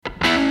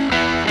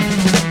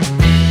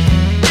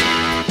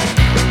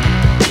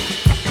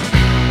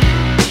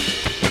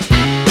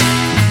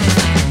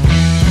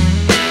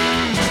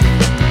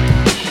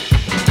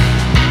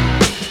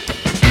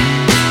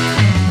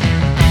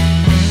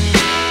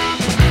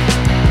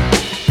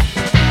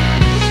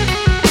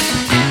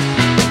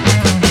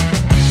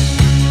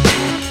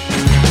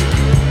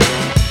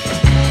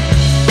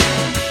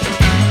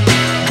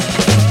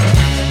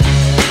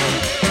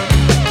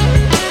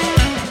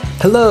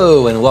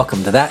Hello, and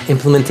welcome to That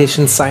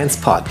Implementation Science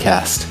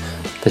Podcast,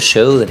 the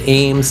show that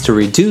aims to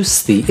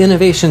reduce the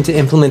innovation to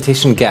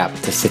implementation gap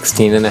to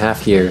 16 and a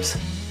half years.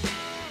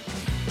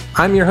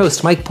 I'm your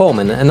host, Mike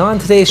Pullman, and on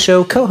today's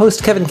show,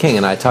 co-host Kevin King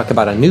and I talk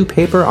about a new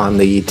paper on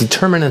the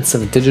determinants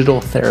of digital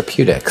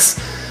therapeutics.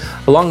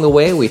 Along the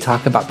way, we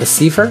talk about the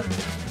CIFAR,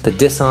 the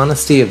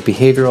dishonesty of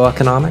behavioral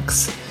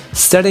economics,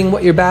 studying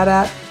what you're bad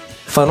at,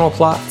 funnel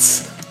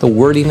plots, the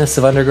wordiness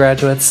of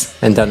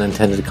undergraduates, and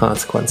unintended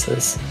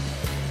consequences.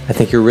 I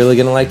think you're really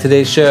going to like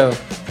today's show.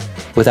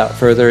 Without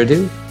further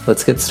ado,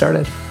 let's get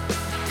started.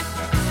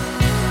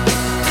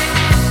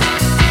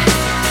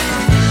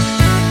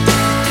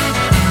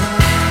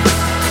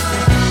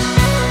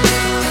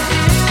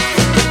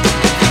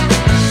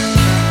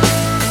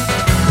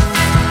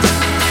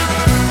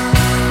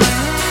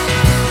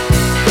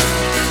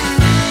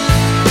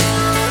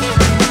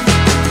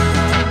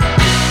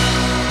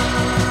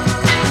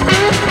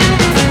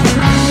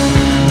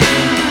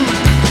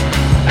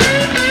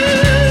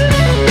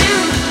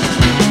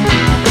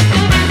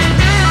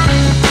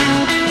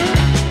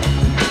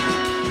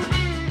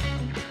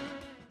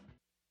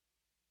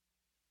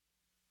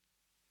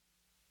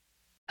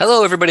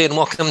 Hello, everybody, and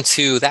welcome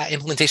to That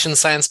Implementation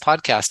Science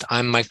Podcast.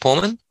 I'm Mike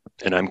Pullman.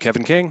 And I'm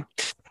Kevin King.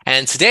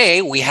 And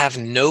today we have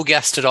no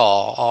guest at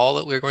all. All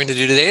that we're going to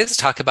do today is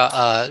talk about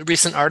a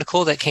recent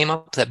article that came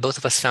up that both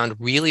of us found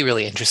really,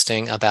 really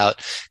interesting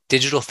about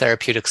digital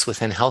therapeutics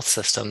within health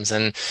systems.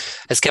 And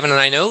as Kevin and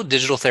I know,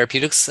 digital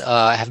therapeutics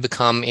have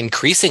become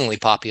increasingly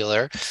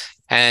popular,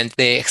 and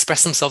they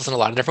express themselves in a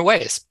lot of different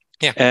ways.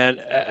 Yeah. And,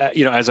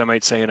 as I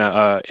might say in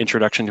an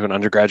introduction to an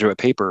undergraduate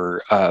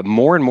paper,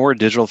 more and more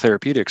digital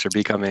therapeutics are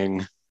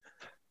becoming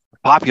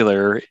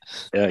popular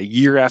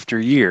year after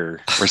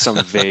year, or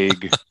some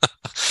vague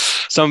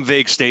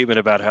statement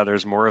about how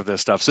there's more of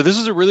this stuff. So this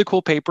is a really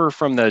cool paper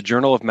from the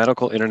Journal of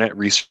Medical Internet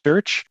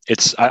Research.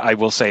 I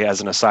will say,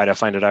 as an aside, I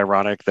find it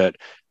ironic that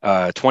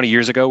 20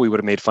 years ago, we would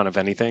have made fun of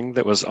anything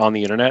that was on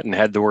the internet and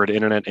had the word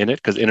internet in it,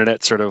 because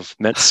internet sort of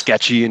meant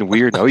sketchy and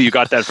weird. Oh, you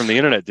got that from the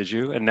internet, did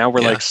you? And now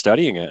we're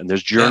studying it. And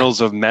there's journals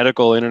of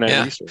medical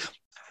internet research.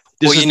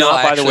 This is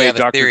not, by the way,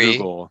 Dr.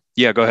 Google.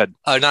 Yeah, go ahead.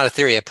 Not a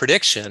theory, a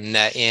prediction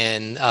that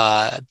in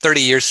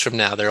 30 years from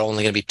now, there are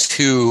only going to be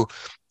two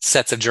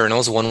sets of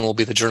journals. One will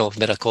be the Journal of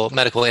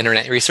Medical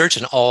Internet Research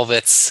and all of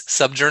its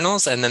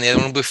subjournals, and then the other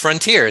one will be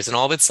Frontiers and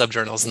all of its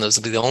subjournals, and those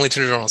will be the only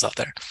two journals out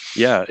there.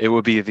 Yeah, it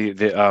would be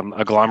the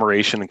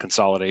agglomeration and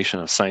consolidation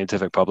of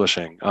scientific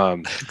publishing.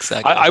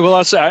 Exactly. I will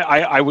also say,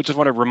 I would just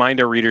want to remind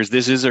our readers,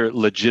 this is a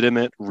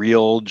legitimate,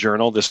 real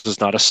journal. This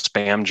is not a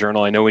spam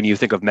journal. I know when you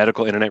think of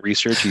medical internet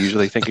research, you're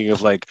usually thinking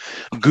of like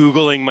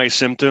Googling my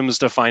symptoms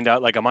to find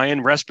out, like, am I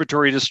in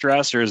respiratory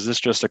distress or is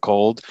this just a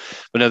cold?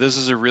 But no, this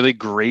is a really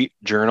great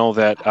journal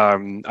that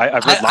I've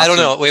read. I don't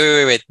know.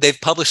 Wait.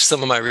 They've published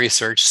some of my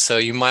research, so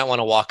you might want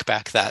to walk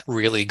back that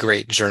really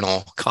great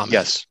journal comment.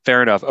 Yes,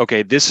 fair enough.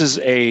 Okay, this is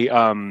a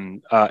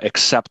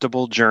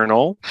acceptable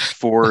journal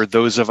for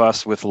those of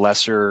us with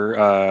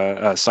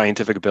lesser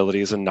scientific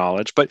abilities and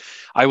knowledge. But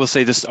I will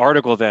say this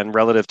article then,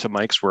 relative to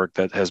Mike's work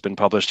that has been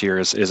published here,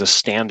 is a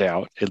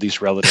standout, at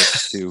least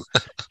relative to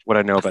what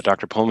I know about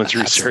Dr. Pullman's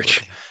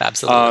research.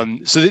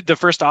 Absolutely. So the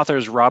first author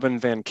is Robin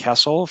van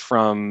Kessel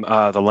from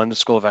the London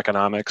School of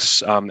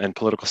Economics and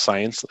Political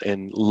Science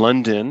in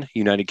London,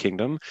 United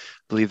Kingdom. I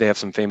believe they have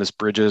some famous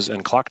bridges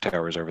and clock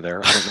towers over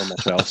there. I don't know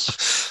much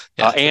else.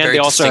 And they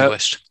also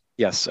distinguished.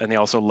 And they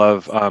also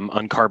love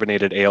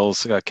uncarbonated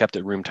ales kept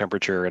at room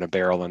temperature in a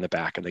barrel in the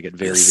back, and they get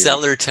very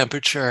cellar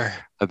temperature.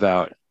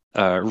 About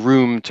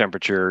room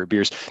temperature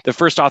beers. The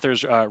first author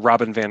is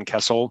Robin van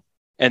Kessel,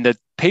 and the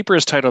paper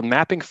is titled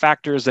 "Mapping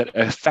Factors That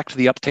Affect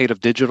the Uptake of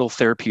Digital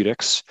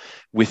Therapeutics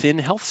Within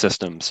Health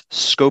Systems,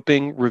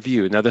 Scoping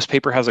Review." Now, this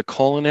paper has a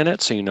colon in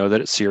it, so you know that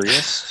it's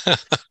serious. So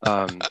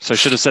I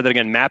should have said that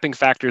again: "Mapping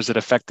Factors That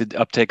Affect the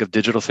Uptake of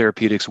Digital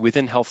Therapeutics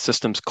Within Health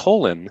Systems,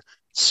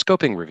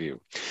 Scoping Review."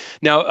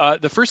 Now,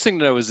 the first thing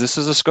to know is this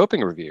is a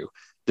scoping review.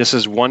 This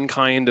is one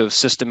kind of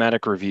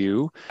systematic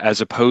review,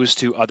 as opposed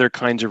to other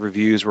kinds of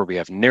reviews where we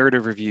have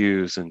narrative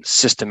reviews and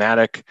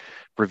systematic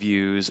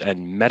reviews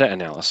and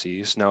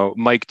meta-analyses. Now,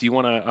 Mike, do you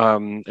want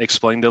to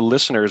explain to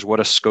listeners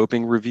what a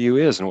scoping review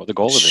is and what the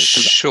goal of it is?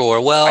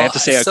 Sure. Well, I have to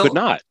say I could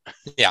not.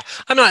 Yeah,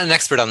 I'm not an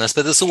expert on this,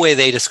 but this is the way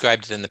they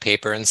described it in the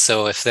paper. And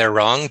so if they're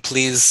wrong,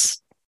 please,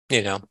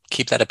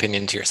 keep that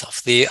opinion to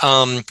yourself. The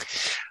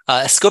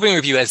scoping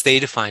review, as they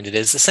defined it,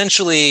 is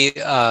essentially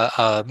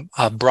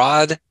a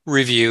broad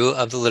review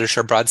of the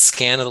literature, a broad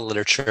scan of the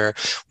literature,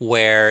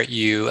 where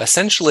you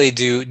essentially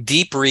do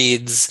deep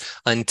reads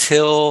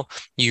until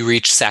you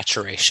reach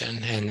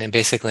saturation, and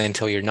basically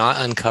until you're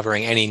not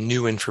uncovering any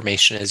new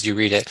information as you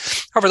read it.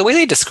 However, the way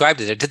they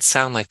described it, it did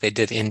sound like they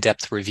did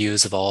in-depth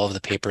reviews of all of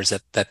the papers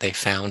that they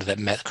found that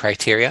met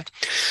criteria.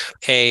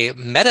 A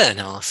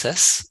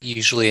meta-analysis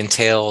usually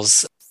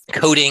entails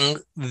coding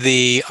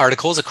the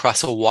articles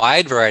across a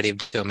wide variety of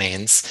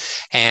domains,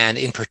 and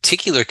in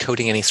particular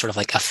coding any sort of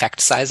like effect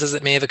sizes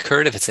that may have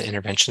occurred if it's an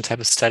intervention type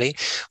of study,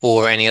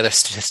 or any other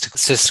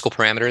statistical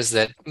parameters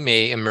that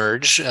may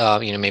emerge.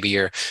 Maybe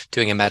you're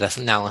doing a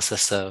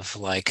meta-analysis of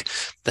like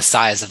the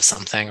size of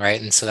something,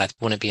 right? And so that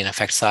wouldn't be an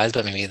effect size,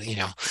 but maybe,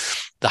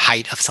 the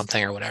height of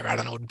something or whatever, I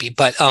don't know what it would be.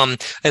 But and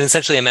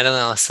essentially a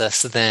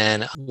meta-analysis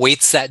then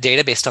weights that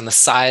data based on the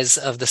size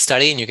of the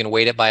study, and you can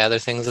weight it by other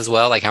things as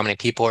well, like how many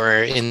people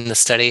are in the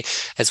study,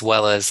 as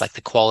well as like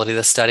the quality of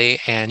the study,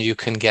 and you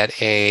can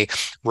get a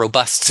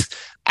robust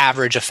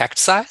average effect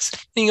size.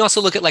 And you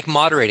also look at like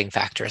moderating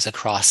factors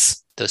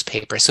across those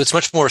papers. So it's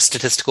much more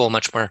statistical,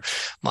 much more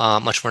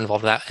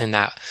involved in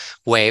that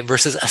way,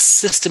 versus a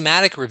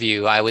systematic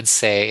review, I would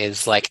say,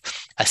 is like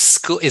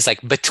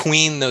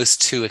between those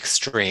two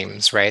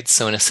extremes, right?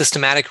 So in a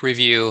systematic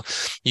review,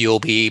 you'll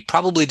be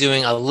probably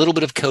doing a little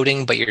bit of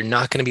coding, but you're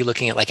not going to be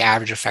looking at like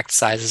average effect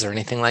sizes or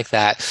anything like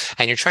that.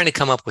 And you're trying to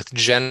come up with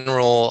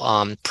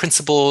general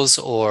principles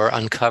or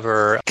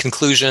uncover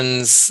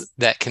conclusions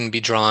that can be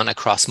drawn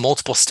across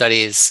multiple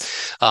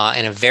studies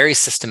in a very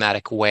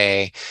systematic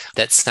way.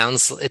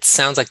 It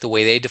sounds like the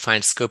way they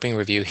define scoping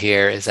review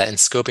here is that in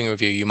scoping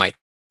review, you might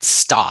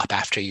stop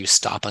after you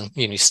stop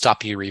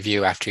your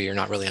review after you're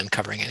not really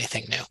uncovering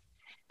anything new.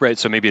 Right.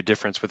 So maybe a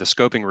difference with a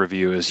scoping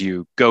review is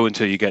you go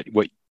until you get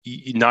what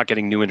you're not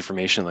getting new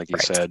information, like you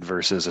said,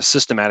 versus a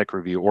systematic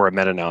review or a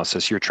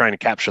meta-analysis. You're trying to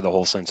capture the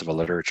whole sense of a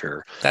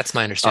literature. That's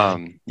my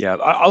understanding.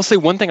 I'll say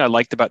one thing I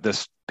liked about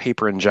this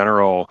paper in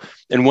general,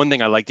 and one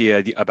thing I liked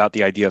about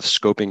the idea of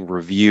scoping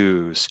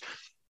reviews,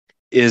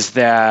 is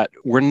that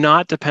we're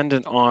not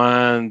dependent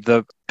on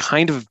the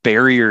kind of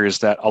barriers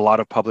that a lot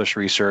of published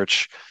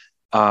research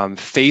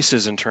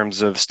faces in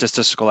terms of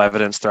statistical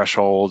evidence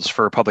thresholds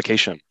for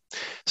publication.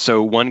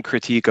 So one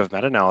critique of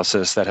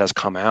meta-analysis that has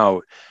come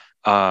out,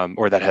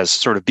 or that has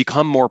sort of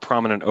become more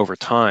prominent over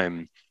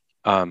time,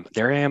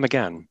 there I am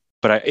again.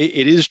 But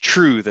it is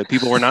true that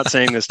people were not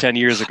saying this 10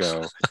 years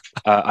ago,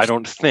 I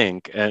don't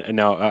think. And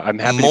now I'm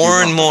happy to be wrong.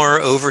 More and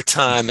more over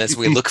time as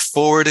we look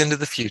forward into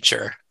the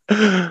future.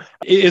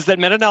 Is that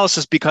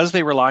meta-analysis, because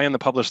they rely on the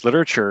published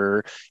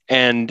literature,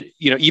 and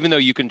even though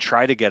you can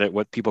try to get at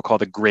what people call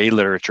the gray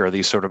literature, or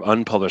these sort of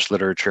unpublished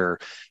literature,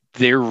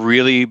 they're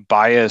really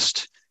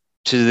biased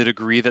to the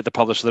degree that the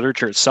published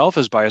literature itself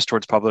is biased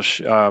towards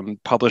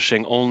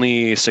publishing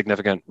only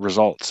significant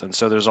results. And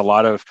so there's a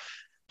lot of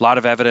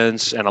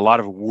evidence and a lot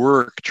of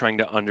work trying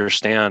to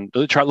understand,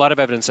 a lot of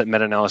evidence that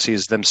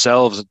meta-analyses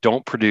themselves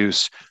don't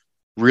produce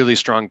really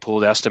strong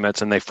pooled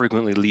estimates, and they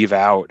frequently leave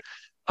out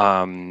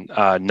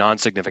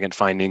non-significant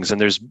findings. And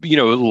there's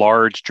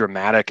large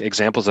dramatic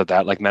examples of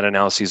that, like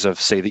meta-analyses of,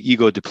 say, the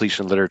ego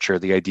depletion literature,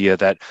 the idea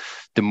that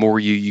the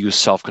more you use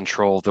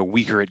self-control, the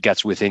weaker it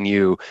gets within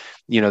you.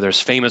 There's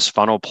famous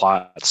funnel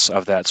plots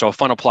of that. So a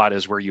funnel plot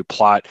is where you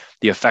plot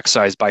the effect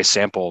size by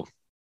sample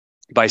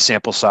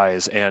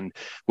size, and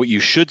what you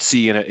should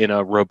see in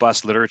a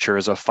robust literature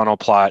is a funnel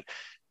plot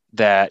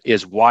that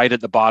is wide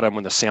at the bottom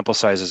when the sample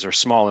sizes are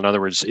small. In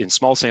other words, in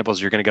small samples,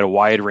 you're going to get a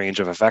wide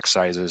range of effect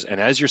sizes. And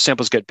as your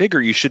samples get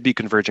bigger, you should be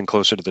converging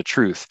closer to the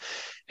truth.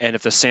 And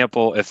if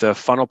the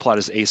funnel plot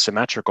is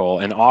asymmetrical,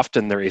 and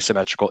often they're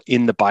asymmetrical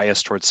in the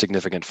bias towards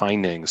significant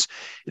findings,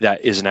 that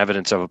is an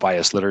evidence of a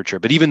biased literature.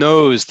 But even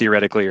those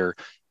theoretically are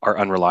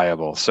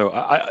unreliable. So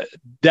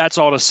that's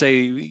all to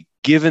say,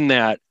 given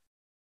that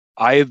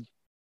I've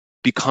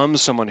become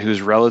someone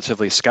who's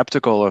relatively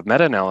skeptical of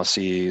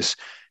meta-analyses,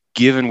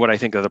 given what I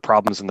think are the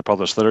problems in the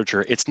published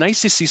literature, it's nice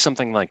to see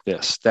something like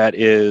this that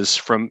is,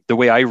 from the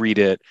way I read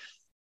it,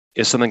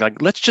 is something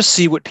like, let's just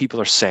see what people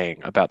are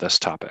saying about this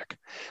topic.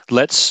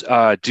 Let's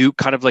do,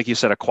 kind of like you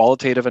said, a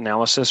qualitative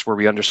analysis where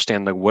we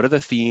understand what are the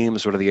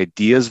themes, what are the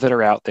ideas that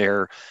are out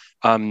there,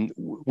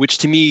 which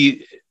to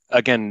me,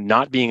 again,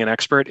 not being an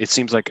expert, it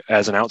seems like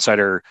as an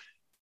outsider,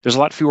 there's a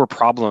lot fewer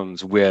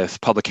problems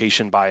with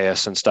publication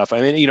bias and stuff.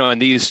 I mean,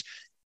 and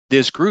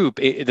this group,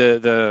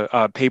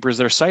 the papers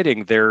they're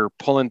citing, they're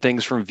pulling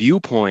things from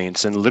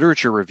viewpoints and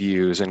literature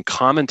reviews and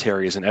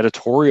commentaries and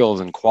editorials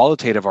and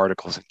qualitative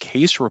articles and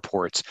case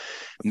reports,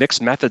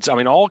 mixed methods. I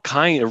mean,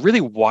 a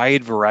really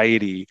wide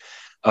variety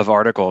of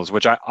articles,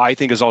 which I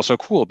think is also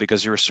cool,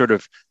 because you're sort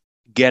of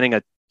getting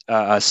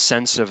a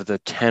sense of the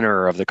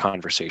tenor of the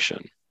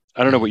conversation.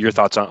 I don't know what your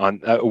thoughts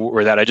on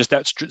were that.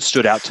 That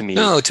stood out to me.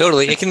 No,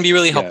 totally. It can be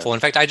really helpful. Yeah. In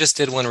fact, I just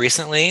did one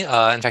recently.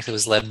 In fact, it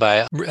was led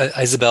by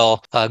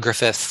Isabel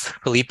Griffith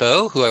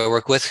Filippo, who I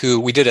work with, who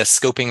we did a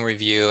scoping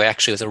review.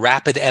 Actually, it was a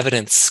rapid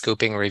evidence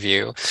scoping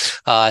review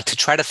to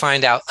try to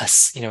find out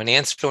an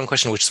answer to one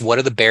question, which is, what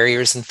are the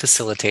barriers and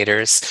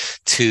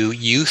facilitators to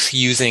youth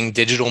using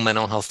digital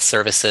mental health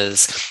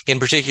services, in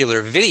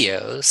particular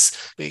videos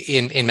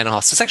in mental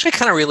health? So it's actually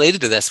kind of related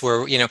to this,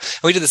 where we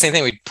did the same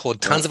thing. We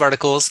pulled tons of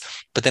articles,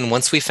 but then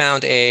once we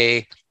found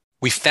a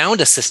we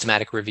found a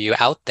systematic review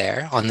out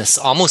there on this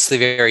almost the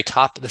very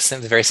top, the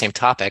very same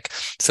topic.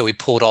 So we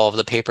pulled all of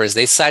the papers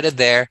they cited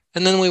there,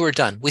 and then we were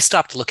done. We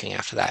stopped looking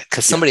after that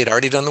because somebody had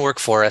already done the work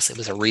for us. It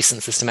was a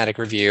recent systematic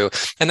review,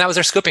 and that was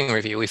our scoping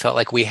review. We felt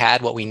like we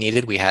had what we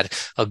needed. We had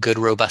a good,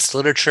 robust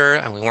literature,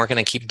 and we weren't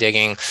going to keep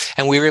digging.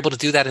 And we were able to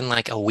do that in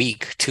like a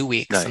week, 2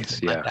 weeks,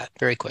 something like that,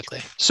 very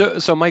quickly.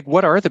 So Mike,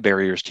 what are the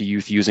barriers to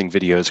youth using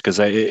videos? Because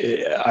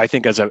I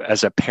think as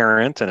a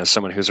parent and as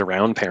someone who's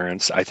around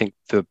parents, I think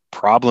the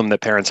problem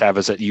that parents have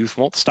is that youth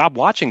won't stop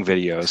watching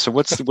videos. So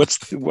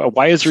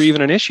why is there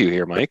even an issue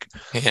here, Mike?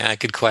 Yeah,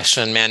 good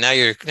question, man. Now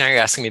you're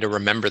asking me to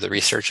remember the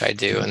research I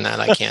do, and that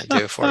I can't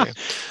do for you.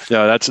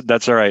 No,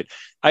 that's all right.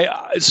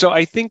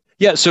 I think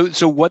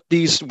So what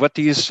these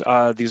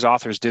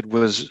authors did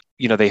was,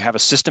 they have a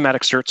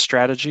systematic search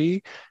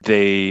strategy.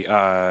 They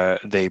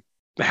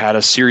had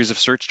a series of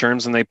search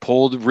terms, and they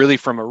pulled really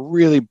from a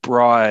really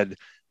broad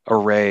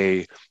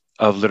array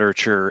of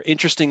literature.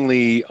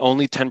 Interestingly,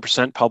 only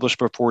 10% published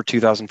before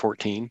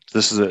 2014.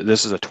 This is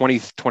a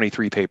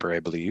 2023 paper, I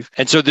believe.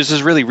 And so this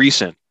is really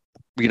recent,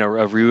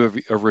 a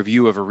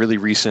review of a really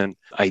recent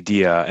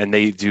idea. And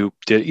they did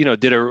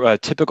a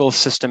typical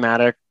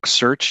systematic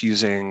search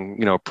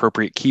using,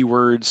 appropriate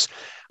keywords,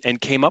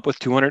 and came up with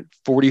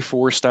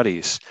 244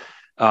 studies.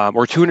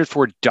 Or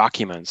 204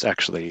 documents,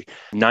 actually,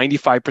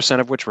 95%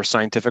 of which were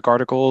scientific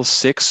articles.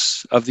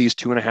 6 of these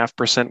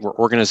 2.5% were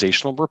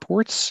organizational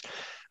reports.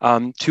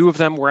 2 of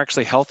them were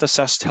actually health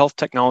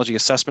technology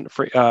assessment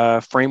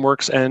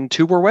frameworks, and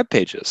 2 were web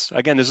pages.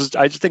 Again,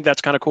 I just think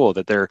that's kind of cool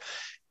that they're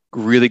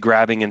really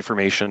grabbing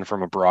information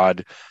from a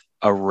broad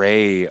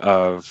array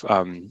of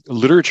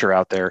literature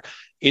out there.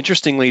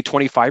 Interestingly,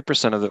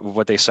 25% of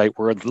what they cite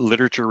were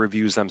literature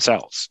reviews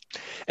themselves.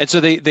 And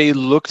so they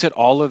looked at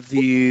all of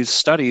these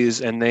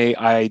studies, and they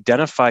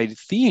identified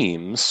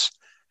themes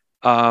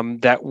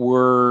that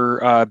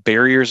were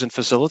barriers and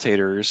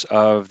facilitators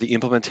of the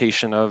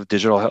implementation of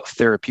digital health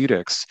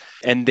therapeutics.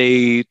 And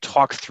they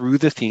talk through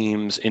the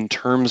themes in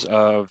terms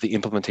of the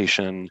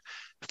implementation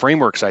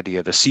frameworks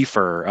idea, the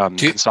CFIR,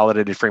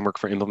 Consolidated Framework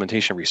for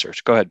Implementation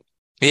Research. Go ahead.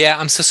 Yeah,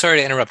 I'm so sorry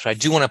to interrupt, but I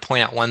do want to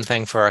point out one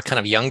thing for our kind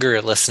of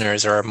younger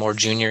listeners or our more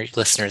junior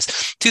listeners.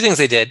 2 things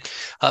they did,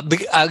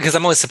 because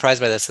I'm always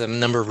surprised by this, the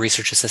number of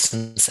research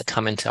assistants that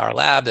come into our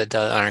lab that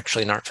aren't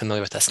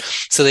familiar with this.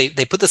 So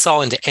they put this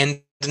all into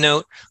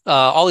EndNote.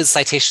 All these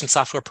citation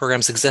software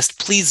programs exist.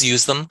 Please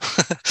use them.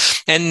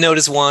 EndNote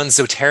is one.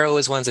 Zotero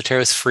is one.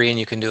 Zotero is free, and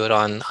you can do it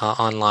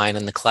online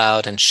in the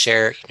cloud and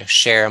share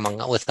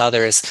with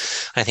others.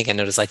 I think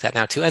EndNote is like that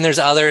now too. And there's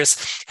others.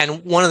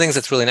 And one of the things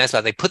that's really nice about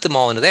it, they put them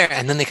all into there,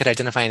 and then they could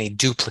identify any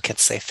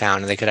duplicates they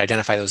found, and they could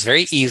identify those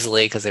very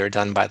easily because they were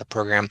done by the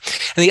program.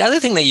 And the other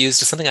thing they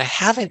used is something I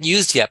haven't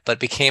used yet, but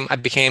I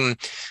became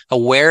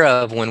aware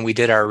of when we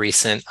did our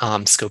recent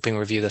scoping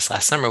review this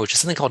last summer, which is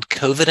something called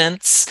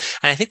Covidence.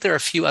 And I think there are a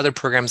few other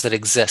programs that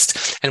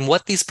exist. And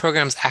what these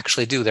programs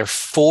actually do, they're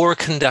for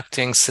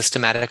conducting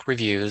systematic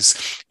reviews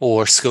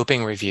or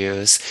scoping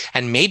reviews,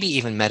 and maybe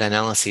even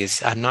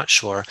meta-analyses, I'm not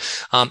sure.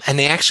 And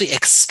they actually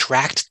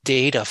extract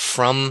data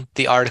from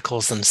the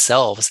articles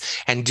themselves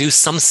and do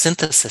some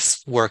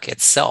synthesis work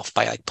itself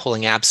by like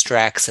pulling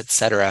abstracts,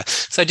 etc.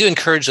 So I do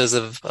encourage those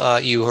of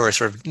you who are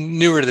sort of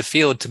newer to the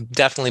field to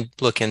definitely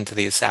look into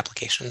these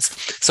applications.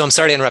 So I'm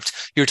sorry to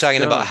interrupt. You were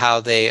talking about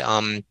how they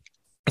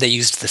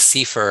used the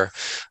CFIR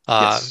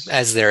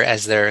as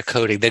their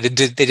coding. They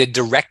did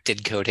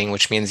directed coding,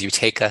 which means you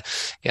take an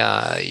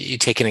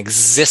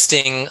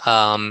existing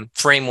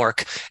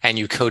framework and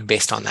you code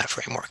based on that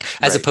framework,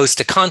 as opposed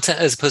to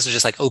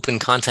just like open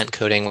content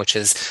coding, which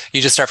is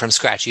you just start from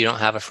scratch. You don't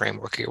have a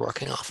framework you're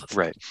working off of.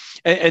 Right,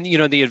 and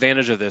the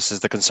advantage of this is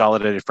the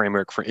Consolidated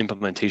Framework for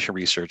Implementation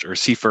Research, or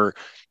CFIR,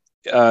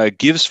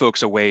 gives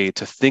folks a way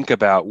to think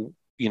about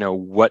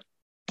what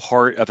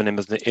part of an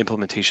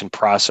implementation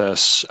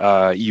process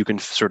you can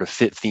sort of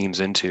fit themes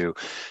into.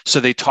 So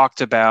they talked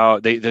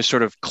about, they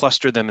sort of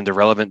clustered them into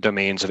relevant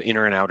domains of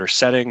inner and outer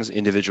settings,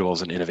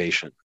 individuals, and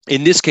innovation.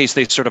 In this case,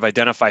 they sort of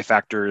identify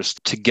factors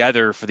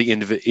together for the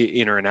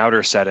inner and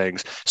outer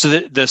settings. So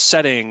the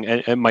setting,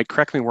 and Mike,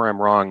 correct me where I'm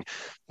wrong,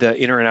 the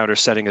inner and outer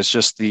setting is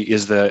just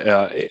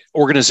the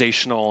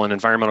organizational and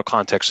environmental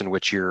context in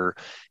which you're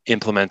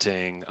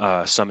implementing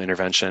some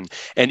intervention,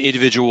 and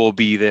individual will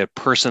be the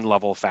person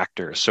level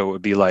factors. So it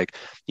would be like,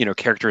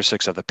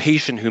 characteristics of the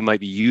patient who might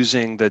be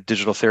using the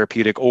digital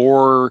therapeutic,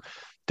 or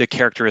the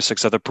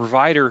characteristics of the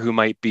provider who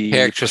might be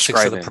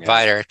characteristics of the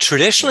provider.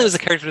 Traditionally, it was the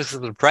characteristics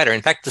of the provider.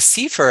 In fact, the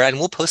CFIR, and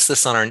we'll post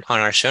this on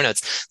our show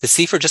notes, the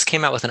CFIR just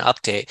came out with an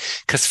update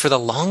because for the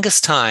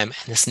longest time,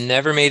 and this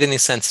never made any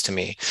sense to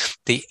me,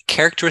 the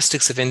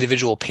characteristics of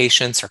individual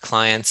patients or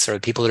clients or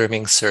people that are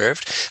being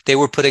served, they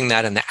were putting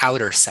that in the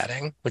outer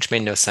setting, which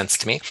made no sense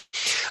to me.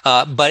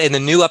 But in the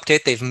new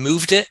update, they've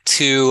moved it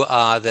to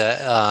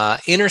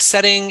the inner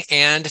setting,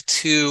 and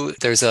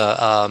there's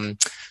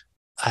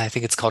I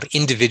think it's called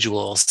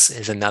individuals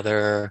is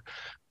another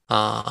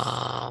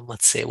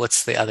let's see,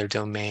 what's the other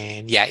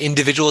domain? Yeah,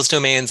 individuals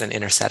domains and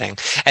inner setting.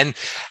 And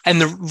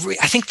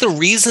I think the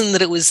reason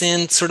that it was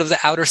in sort of the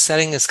outer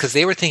setting is because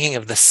they were thinking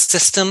of the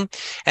system.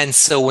 And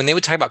so when they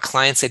would talk about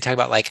clients, they'd talk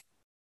about like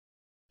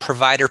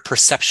provider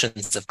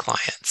perceptions of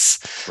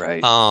clients.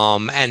 Right.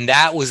 And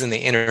that was in the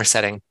inner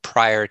setting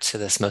prior to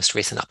this most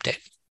recent update.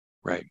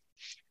 Right.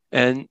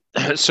 And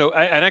so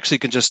I actually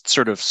can just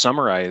sort of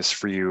summarize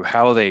for you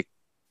how they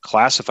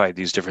classified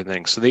these different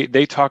things. So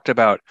they talked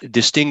about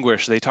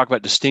distinguish,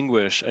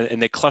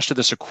 and they clustered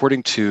this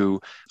according to,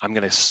 I'm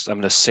gonna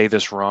say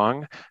this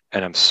wrong,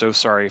 and I'm so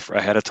sorry for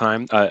ahead of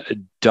time.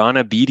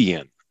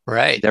 Donabedian.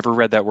 Right. Never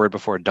read that word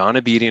before.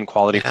 Donabedian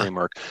quality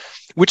framework,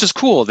 which is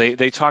cool.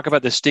 They talk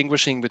about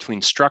distinguishing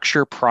between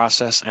structure,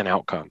 process, and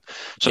outcome.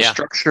 So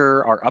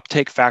structure are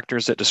uptake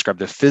factors that describe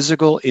the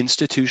physical,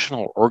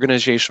 institutional, or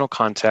organizational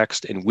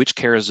context in which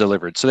care is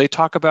delivered. So they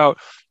talk about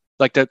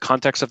like the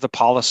context of the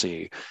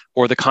policy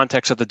or the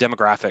context of the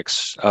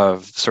demographics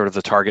of sort of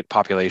the target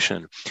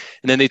population.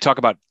 And then they talk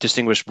about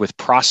distinguish with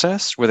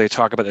process, where they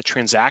talk about the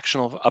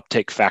transactional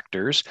uptake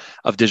factors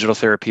of digital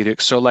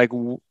therapeutics. So like,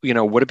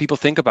 what do people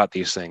think about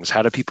these things?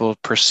 How do people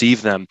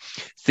perceive them?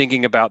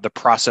 Thinking about the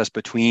process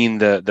between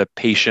the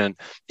patient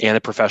and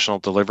the professional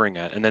delivering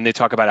it. And then they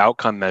talk about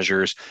outcome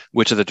measures,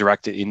 which are the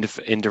direct and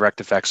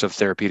indirect effects of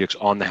therapeutics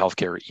on the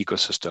healthcare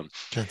ecosystem.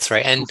 That's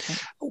right. And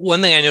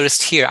one thing I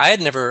noticed here, I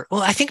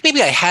think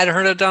maybe I had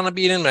heard of Donna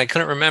Beaton, but I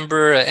couldn't remember.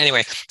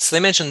 Anyway, so they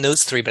mentioned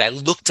those three, but I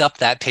looked up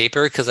that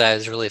paper because I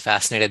was really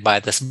fascinated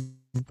by this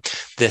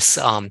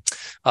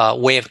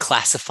way of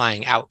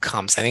classifying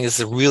outcomes. I think this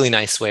is a really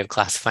nice way of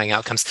classifying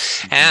outcomes.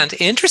 Mm-hmm. And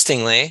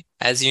interestingly,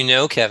 as you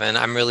know, Kevin,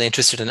 I'm really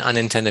interested in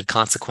unintended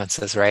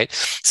consequences, right?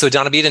 So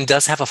Donna Beaton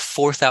does have a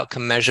fourth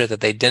outcome measure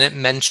that they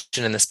didn't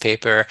mention in this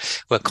paper,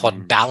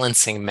 called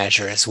balancing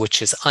measures,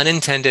 which is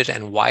unintended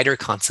and wider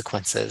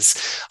consequences.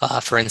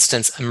 For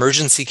instance,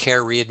 emergency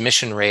care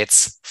readmission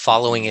rates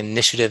following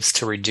initiatives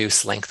to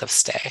reduce length of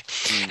stay.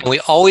 And we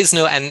always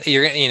know, and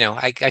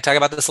I talk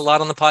about this a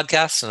lot on the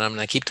podcast, and I'm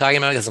going to keep talking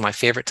about it because it's my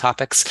favorite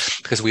topics,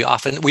 because we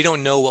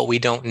don't know what we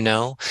don't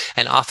know.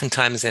 And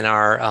oftentimes in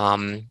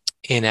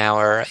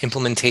our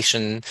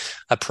implementation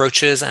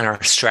approaches and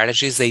our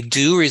strategies, they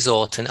do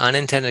result in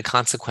unintended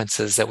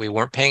consequences that we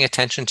weren't paying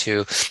attention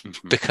to,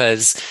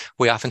 because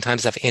we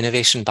oftentimes have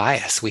innovation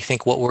bias. We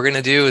think what we're going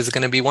to do is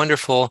going to be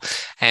wonderful,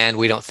 and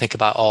we don't think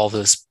about all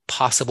those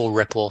possible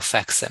ripple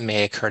effects that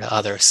may occur to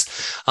others.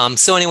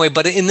 So anyway,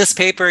 but in this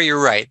paper,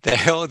 you're right.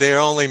 They're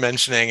only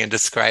mentioning and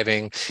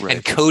describing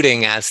and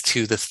coding as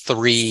to the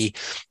three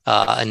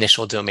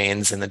initial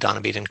domains in the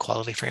Donna Beaton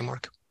quality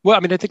framework. Well, I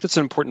mean, I think that's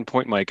an important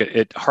point, Mike.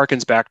 It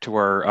harkens back to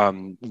our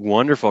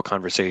wonderful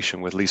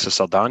conversation with Lisa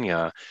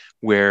Saldana,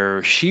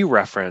 where she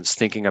referenced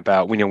thinking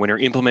about, when you're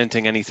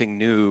implementing anything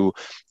new,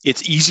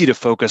 it's easy to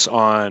focus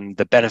on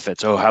the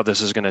benefits. Oh, how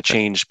this is going to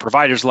change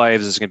providers'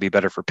 lives. This is going to be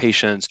better for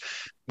patients.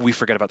 We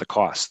forget about the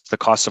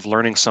cost of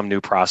learning some new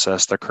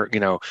process.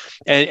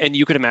 And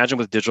you could imagine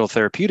with digital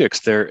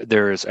therapeutics,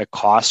 there is a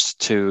cost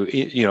to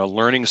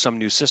learning some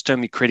new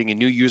system, creating a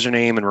new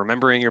username, and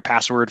remembering your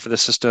password for the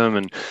system,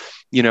 and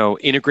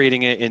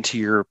integrating it into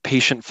your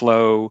patient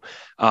flow.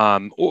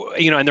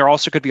 And there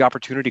also could be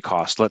opportunity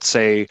costs. Let's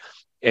say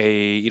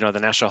the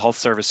National Health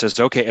Service says,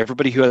 okay,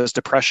 everybody who has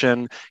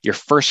depression, you're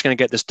first going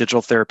to get this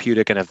digital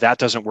therapeutic. And if that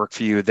doesn't work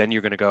for you, then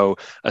you're going to go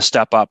a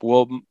step up.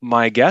 Well,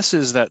 my guess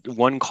is that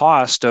one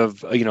cost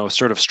of,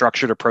 sort of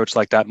structured approach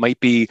like that might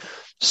be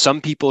some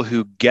people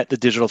who get the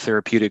digital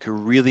therapeutic who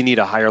really need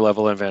a higher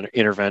level of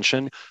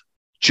intervention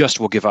just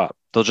will give up.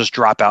 They'll just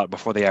drop out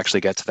before they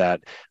actually get to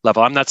that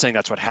level. I'm not saying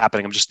that's what's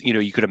happening. I'm just,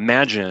 you could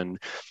imagine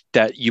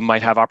that you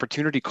might have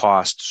opportunity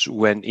costs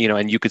when,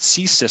 and you could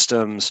see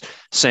systems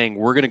saying,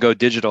 we're going to go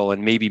digital,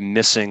 and maybe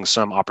missing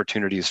some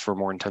opportunities for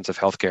more intensive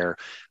healthcare.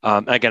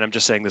 Again, I'm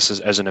just saying this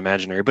as an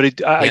imaginary,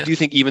 but I do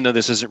think, even though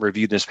this isn't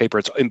reviewed in this paper,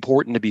 it's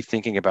important to be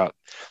thinking about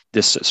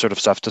this sort of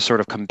stuff to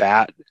sort of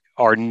combat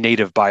our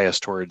native bias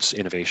towards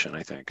innovation,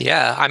 I think.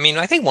 Yeah. I mean,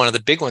 I think one of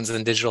the big ones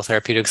in digital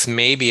therapeutics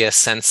may be a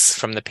sense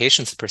from the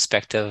patient's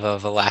perspective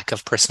of a lack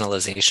of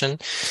personalization,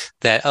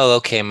 that, oh,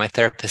 okay, my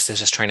therapist is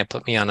just trying to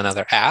put me on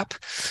another app.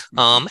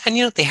 And,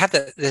 they have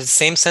the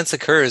same sense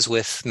occurs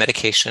with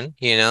medication,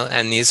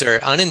 and these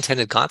are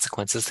unintended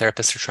consequences.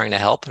 Therapists are trying to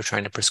help, they're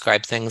trying to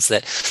prescribe things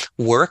that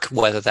work,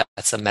 whether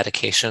that's a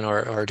medication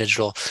or a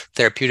digital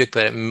therapeutic,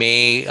 but it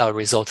may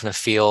result in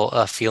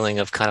a feeling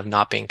of kind of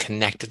not being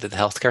connected to the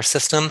healthcare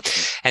system,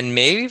 and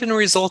may even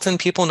result in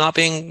people not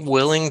being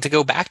willing to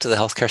go back to the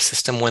healthcare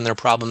system when their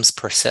problems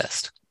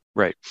persist.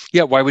 Right.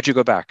 Yeah. Why would you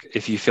go back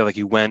if you feel like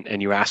you went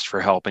and you asked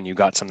for help and you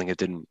got something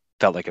that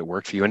felt like it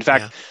worked for you? In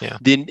fact,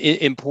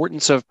 the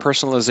importance of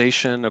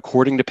personalization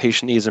according to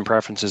patient needs and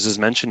preferences is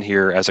mentioned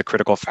here as a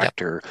critical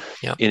factor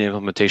in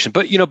implementation.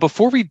 But,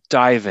 before we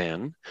dive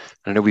in,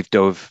 I know we've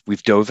dove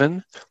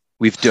in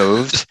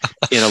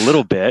a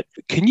little bit.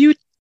 Can you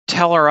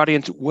tell our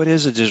audience what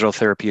is a digital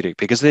therapeutic?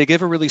 Because they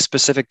give a really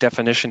specific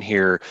definition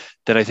here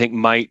that I think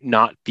might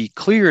not be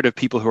clear to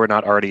people who are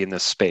not already in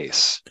this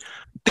space.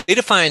 They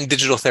define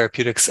digital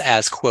therapeutics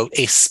as, quote,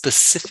 a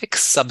specific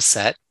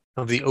subset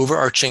of the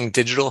overarching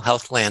digital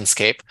health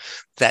landscape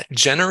that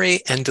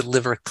generate and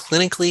deliver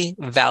clinically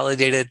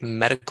validated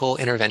medical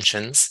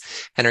interventions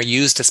and are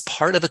used as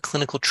part of a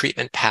clinical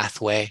treatment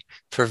pathway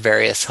for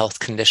various health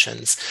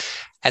conditions.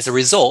 As a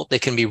result, they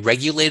can be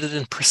regulated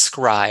and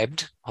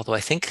prescribed, although I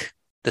think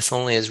this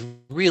only is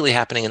really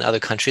happening in other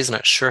countries. I'm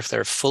not sure if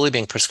they're fully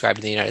being prescribed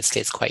in the United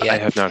States quite yet. I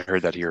have not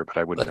heard that here, but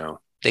I wouldn't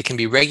know. They can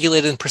be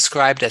regulated and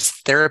prescribed as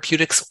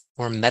therapeutics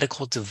or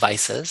medical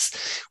devices,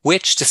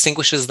 which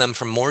distinguishes them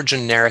from more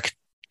generic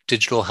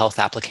digital health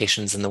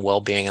applications in the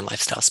well-being and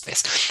lifestyle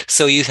space.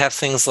 So you have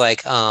things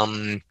like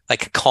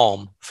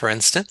Calm, for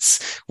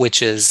instance,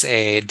 which is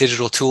a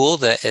digital tool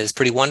that is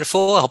pretty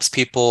wonderful, helps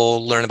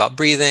people learn about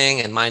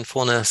breathing and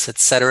mindfulness,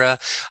 etc.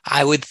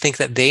 I would think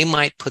that they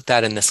might put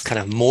that in this kind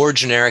of more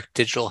generic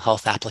digital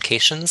health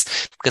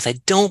applications, because I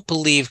don't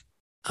believe,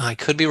 I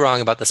could be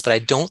wrong about this, but I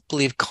don't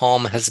believe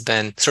Calm has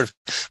been sort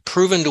of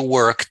proven to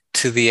work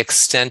to the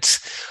extent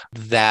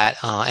that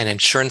an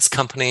insurance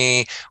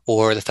company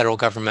or the federal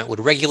government would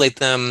regulate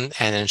them,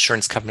 and an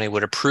insurance company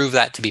would approve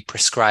that to be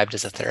prescribed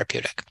as a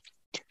therapeutic.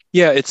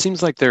 Yeah, it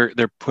seems like they're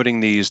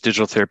putting these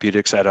digital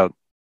therapeutics at a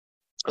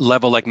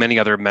level like many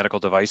other medical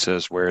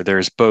devices, where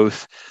there's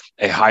both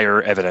a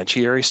higher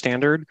evidentiary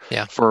standard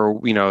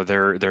for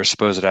their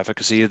supposed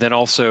efficacy, then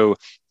also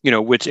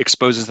which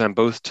exposes them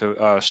both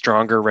to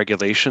stronger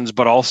regulations,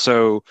 but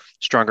also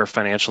stronger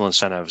financial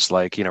incentives,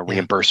 like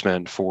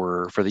reimbursement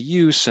for the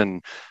use,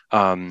 and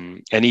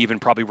even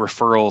probably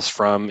referrals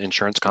from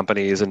insurance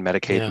companies and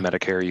Medicaid and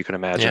Medicare, you can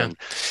imagine.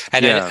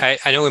 And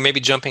I know we may be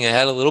jumping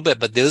ahead a little bit,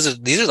 but these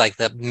are like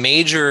the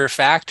major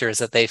factors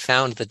that they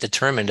found that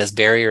determined as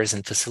barriers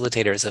and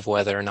facilitators of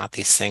whether or not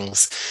these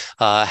things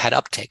had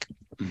uptake.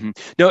 Mm-hmm.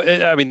 No,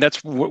 I mean,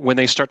 that's when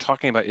they start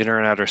talking about inner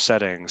and outer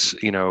settings,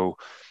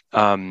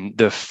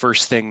 the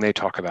first thing they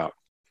talk about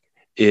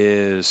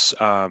is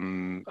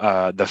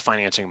the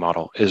financing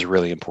model is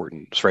really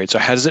important, right? So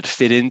how does it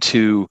fit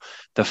into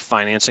the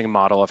financing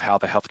model of how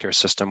the healthcare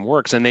system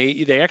works? And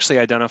they actually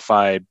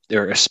identify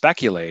or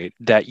speculate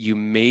that you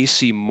may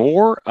see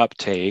more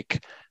uptake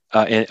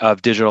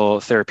of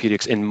digital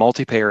therapeutics in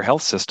multi-payer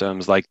health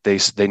systems, like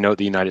they note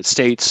the United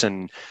States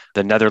and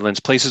the Netherlands,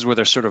 places where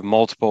there's sort of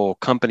multiple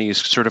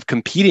companies sort of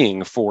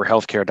competing for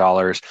healthcare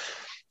dollars.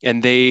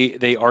 And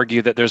they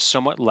argue that there's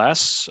somewhat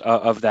less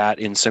of that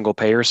in single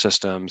payer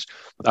systems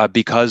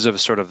because of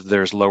sort of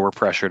there's lower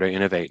pressure to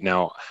innovate.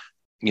 Now,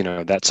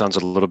 that sounds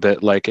a little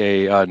bit like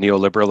a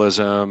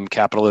neoliberalism,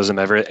 capitalism,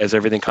 as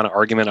everything kind of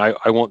argument.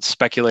 I won't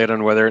speculate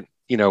on whether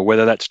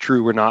that's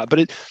true or not,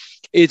 but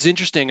it's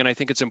interesting, and I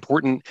think it's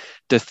important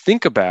to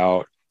think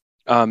about.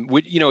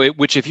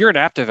 Which if you're an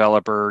app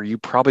developer, you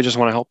probably just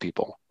want to help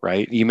people,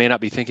 right? You may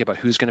not be thinking about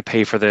who's going to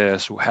pay for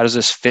this, how does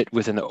this fit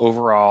within the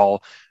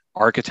overall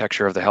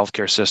architecture of the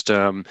healthcare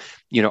system.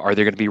 Are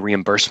there going to be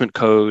reimbursement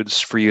codes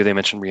for you? They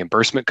mentioned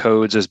reimbursement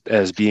codes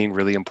as being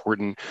really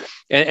important,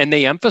 and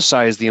they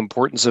emphasize the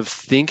importance of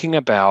thinking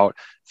about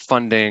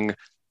funding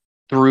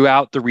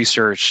throughout the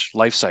research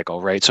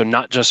lifecycle, right? So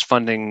not just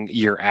funding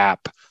your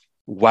app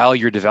while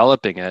you're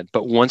developing it,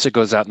 but once it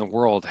goes out in the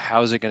world,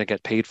 how is it going to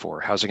get paid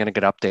for? How's it going to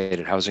get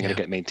updated? How's it going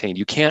to get maintained?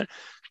 You can't,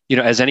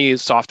 as any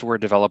software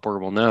developer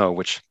will know,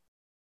 which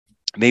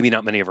maybe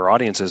not many of our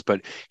audiences,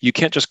 but you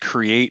can't just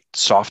create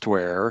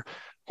software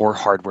or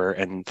hardware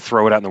and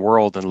throw it out in the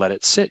world and let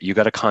it sit. You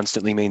got to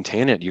constantly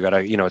maintain it. You got to,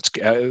 it's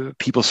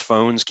people's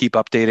phones keep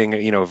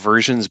updating,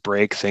 versions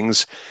break,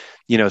 things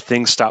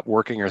stop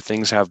working or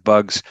things have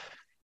bugs.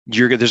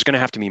 There's going to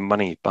have to be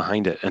money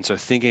behind it. And so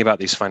thinking about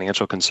these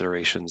financial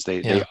considerations,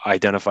 they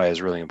identify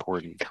as really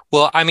important.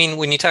 Well, I mean,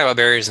 when you talk about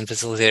barriers and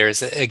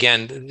facilitators,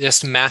 again,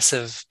 just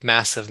massive,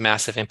 massive,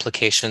 massive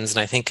implications. And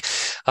I think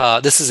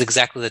this is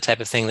exactly the type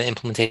of thing that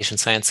implementation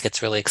science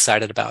gets really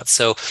excited about.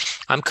 So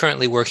I'm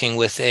currently working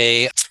with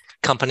a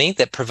company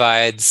that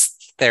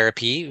provides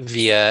therapy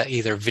via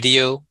either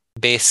video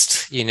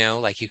based,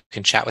 like you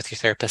can chat with your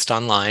therapist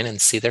online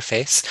and see their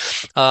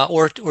face,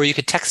 or you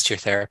could text your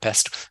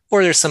therapist,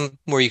 or there's some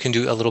where you can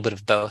do a little bit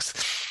of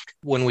both.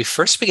 When we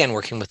first began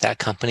working with that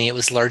company, it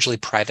was largely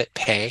private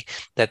pay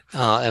that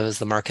it was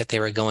the market they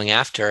were going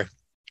after,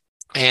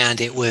 and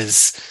it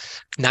was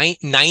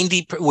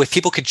 90 with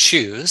people could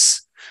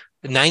choose.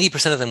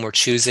 90% of them were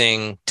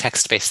choosing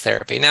text-based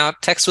therapy. Now,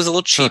 text was a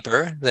little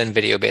cheaper than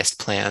video-based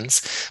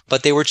plans,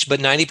 but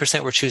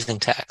 90% were choosing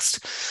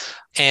text.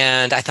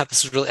 And I think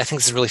this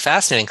is really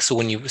fascinating. So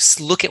when you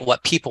look at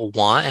what people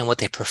want and what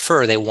they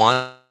prefer, they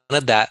wanted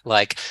that,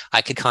 like,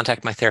 I could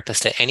contact my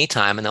therapist at any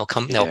time and they'll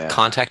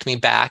contact me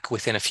back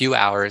within a few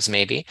hours,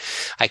 maybe.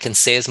 I can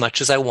say as much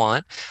as I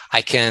want.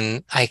 I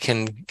can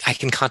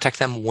contact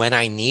them when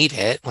I need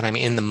it, when I'm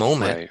in the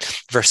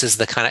moment, versus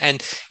the kind of,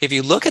 and if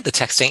you look at the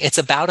texting, it's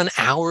about an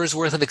hour's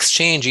worth of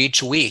exchange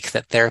each week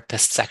that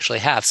therapists actually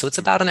have. So it's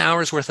about an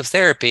hour's worth of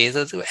therapy.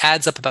 It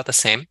adds up about the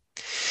same.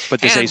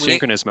 But this And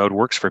asynchronous mode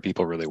works for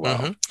people really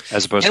well,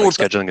 as opposed to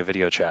scheduling a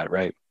video chat,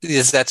 right?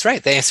 Yes, that's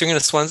right. The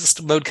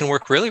asynchronous mode can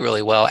work really,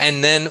 really well.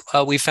 And then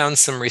we found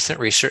some recent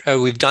research.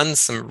 We've done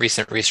some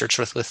recent research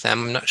with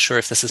them. I'm not sure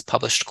if this is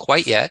published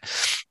quite yet,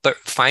 but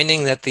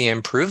finding that the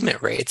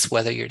improvement rates,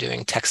 whether you're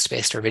doing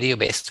text-based or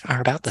video-based,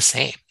 are about the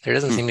same. There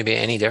doesn't seem to be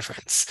any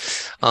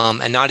difference,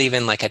 and not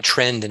even like a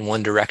trend in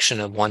one direction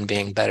of one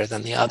being better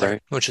than the other,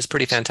 which is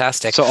pretty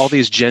fantastic. So all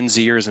these Gen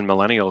Zers and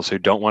millennials who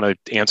don't want to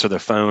answer the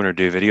phone or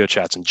do video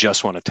chats and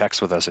just want to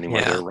text with us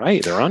anymore, they're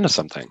right. They're onto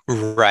something.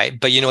 Right.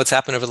 But you know what's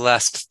happened over the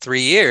last 2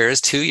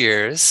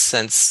 years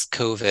since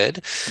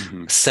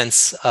COVID,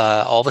 since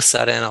all of a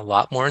sudden a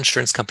lot more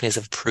insurance companies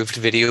have approved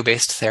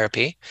video-based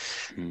therapy.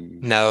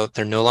 Now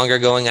they're no longer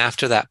going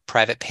after that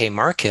private pay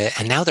market,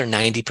 and now they're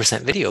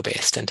 90%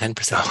 video-based and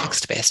 10%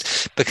 text-based.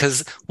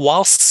 Because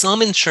while some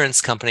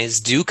insurance companies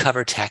do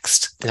cover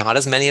text, not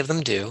as many of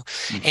them do,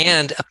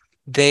 and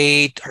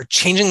they are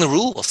changing the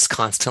rules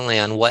constantly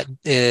on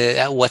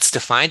what's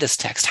defined as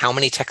text, how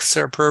many texts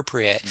are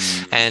appropriate,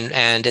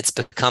 and it's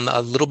become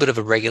a little bit of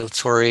a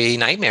regulatory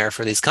nightmare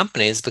for these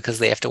companies because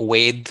they have to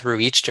wade through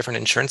each different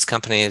insurance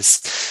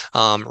company's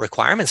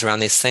requirements around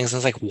these things. And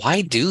it's like,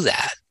 why do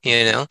that?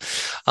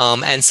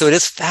 And so it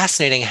is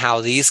fascinating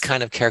how these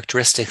kind of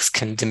characteristics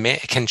can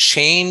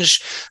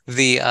change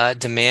the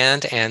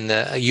demand and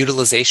the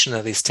utilization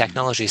of these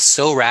technologies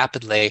so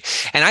rapidly.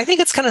 And I think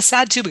it's kind of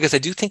sad too, because I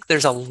do think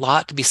there's a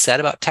lot to be said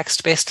about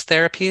text-based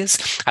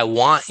therapies. I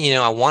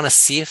want to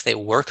see if they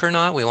work or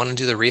not. We want to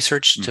do the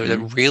research to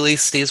really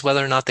see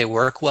whether or not they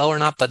work well or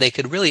not, but they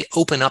could really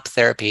open up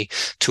therapy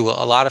to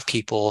a lot of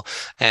people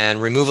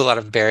and remove a lot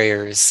of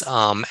barriers.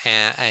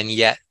 And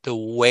yet the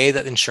way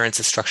that insurance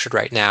is structured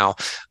right now,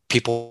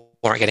 people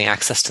aren't getting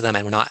access to them,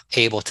 and we're not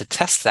able to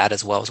test that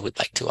as well as we'd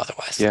like to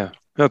otherwise. Yeah.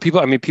 No, people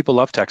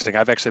love texting.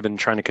 I've actually been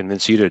trying to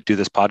convince you to do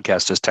this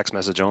podcast as text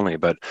message only,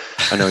 but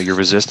I know you're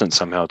resistant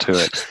somehow to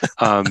it.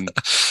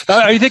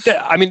 I think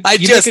that, I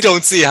just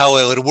don't see how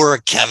it would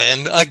work,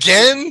 Kevin.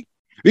 Again?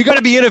 You got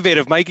to be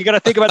innovative, Mike. You got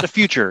to think about the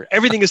future.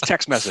 Everything is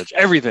text message,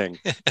 everything.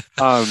 It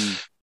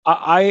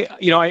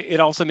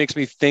also makes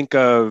me think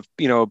of,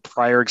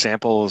 prior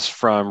examples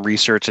from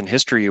research and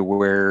history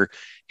where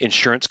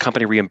insurance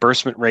company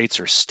reimbursement rates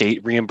or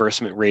state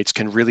reimbursement rates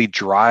can really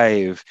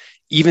drive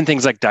even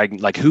things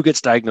like who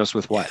gets diagnosed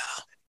with what.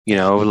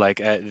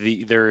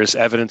 There is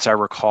evidence I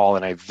recall,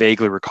 and I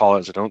vaguely recall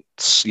it, so don't,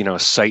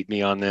 cite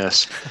me on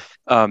this,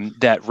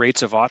 that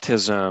rates of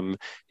autism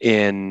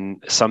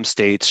in some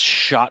states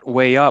shot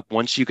way up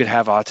once you could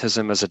have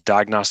autism as a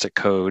diagnostic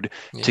code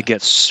to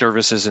get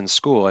services in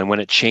school. And when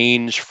it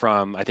changed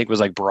from, I think it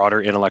was like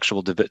broader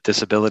intellectual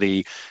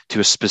disability to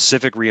a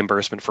specific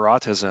reimbursement for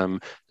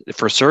autism,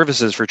 for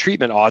services, for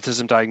treatment,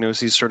 autism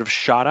diagnoses sort of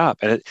shot up.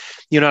 And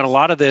and a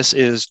lot of this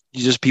is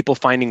just people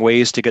finding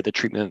ways to get the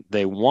treatment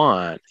they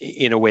want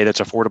in a way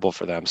that's affordable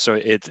for them. So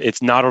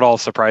it's not at all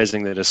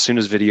surprising that as soon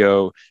as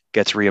video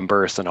gets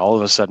reimbursed, and all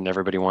of a sudden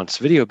everybody wants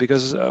video,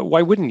 because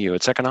why wouldn't you?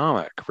 It's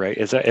economic, right?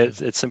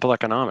 It's simple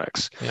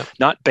economics,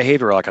 not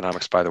behavioral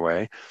economics, by the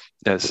way.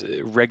 That's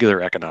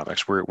regular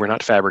economics. We're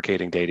not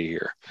fabricating data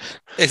here.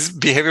 Is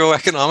behavioral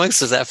economics,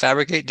 does that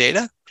fabricate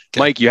data?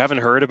 Mike, you haven't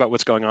heard about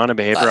what's going on in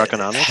behavioral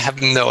economics? I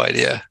have no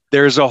idea.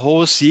 There's a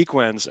whole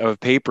sequence of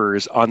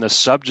papers on the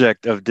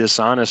subject of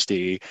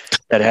dishonesty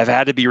that have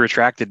had to be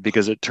retracted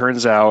because it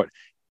turns out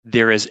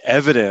there is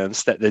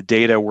evidence that the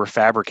data were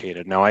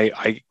fabricated. Now,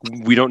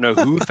 we don't know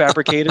who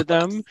fabricated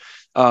them.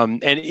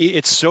 And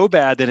it's so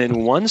bad that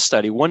in one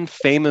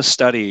famous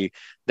study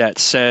that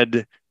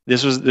said,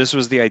 this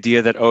was the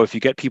idea that, if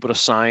you get people to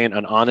sign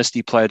an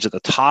honesty pledge at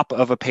the top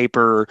of a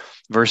paper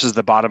versus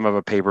the bottom of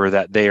a paper,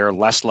 that they are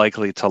less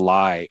likely to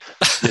lie.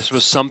 This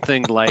was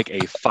something like a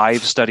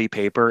 5-study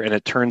paper, and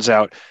it turns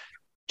out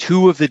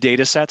 2 of the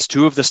data sets,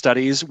 2 of the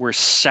studies were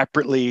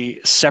separately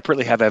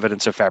have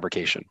evidence of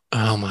fabrication.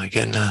 Oh my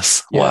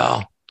goodness. Yeah.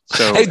 Wow.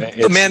 So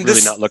it's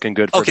really not looking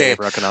good for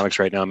behavioral economics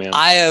right now, man.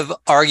 I have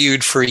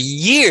argued for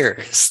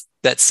years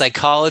that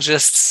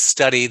psychologists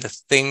study the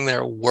thing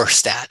they're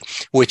worst at,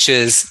 which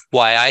is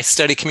why I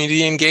study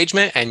community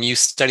engagement and you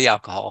study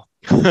alcohol.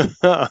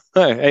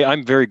 Hey,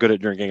 I'm very good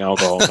at drinking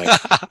alcohol, Mike.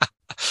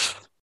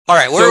 All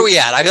right, where are we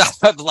at?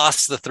 I've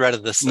lost the thread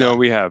of this. No,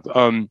 we have.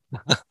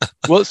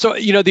 Well, so,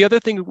 the other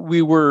thing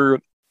we were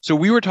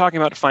talking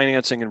about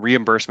financing and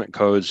reimbursement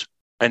codes,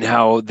 and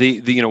how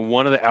the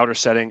one of the outer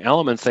setting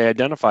elements they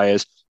identify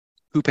is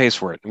who pays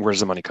for it and where's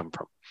the money come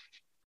from.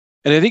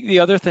 And I think the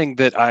other thing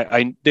that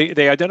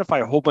they identify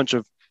a whole bunch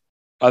of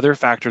other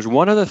factors.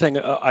 One other thing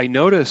I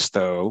noticed,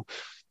 though,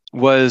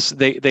 was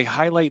they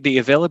highlight the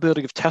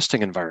availability of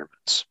testing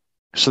environments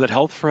so that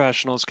health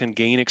professionals can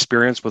gain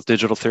experience with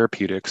digital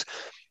therapeutics,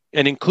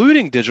 and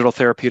including digital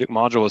therapeutic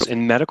modules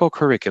in medical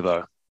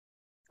curricula.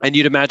 And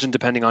you'd imagine,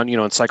 depending on,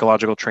 in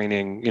psychological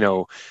training,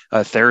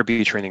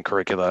 therapy training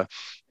curricula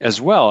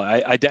as well.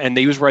 And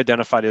these were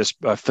identified as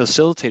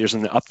facilitators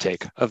in the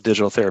uptake of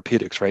digital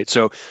therapeutics, right?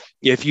 So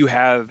if you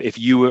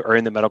are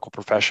in the medical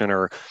profession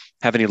or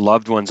have any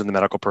loved ones in the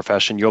medical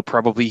profession, you'll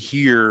probably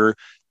hear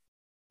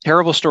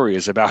terrible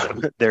stories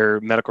about their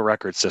medical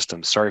record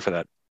systems. Sorry for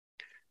that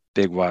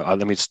big wow.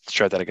 Let me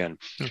start that again.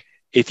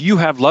 If you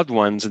have loved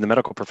ones in the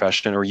medical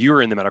profession, or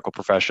you're in the medical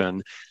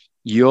profession,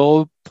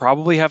 you'll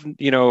probably have,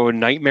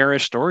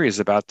 nightmarish stories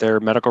about their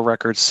medical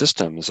record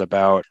systems,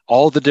 about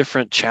all the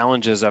different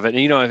challenges of it.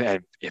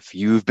 And, if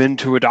you've been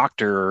to a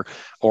doctor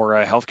or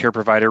a healthcare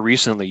provider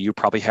recently, you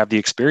probably have the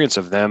experience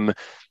of them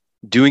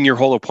doing your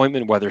whole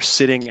appointment, whether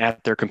sitting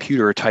at their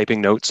computer,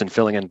 typing notes and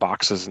filling in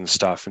boxes and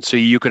stuff. And so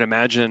you could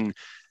imagine,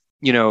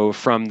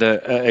 from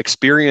the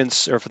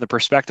experience or from the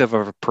perspective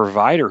of a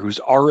provider who's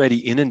already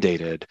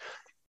inundated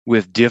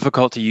with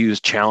difficult to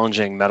use,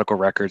 challenging medical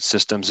record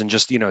systems and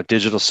just,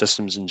 digital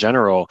systems in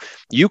general,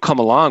 you come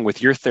along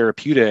with your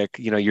therapeutic,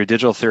 your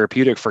digital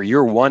therapeutic for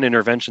your one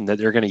intervention that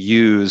they're going to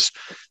use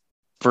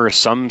for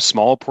some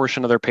small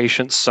portion of their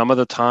patients some of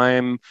the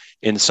time.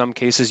 In some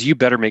cases, you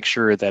better make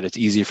sure that it's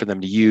easy for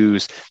them to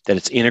use, that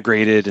it's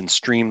integrated and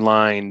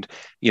streamlined,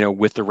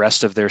 with the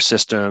rest of their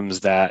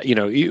systems, that,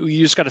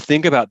 you just got to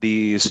think about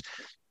these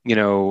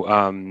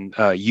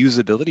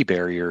usability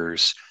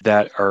barriers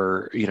that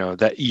are,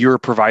 that your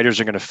providers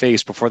are going to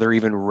face before they're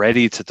even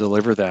ready to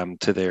deliver them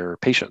to their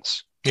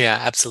patients. Yeah,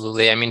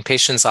 absolutely. I mean,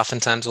 patients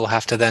oftentimes will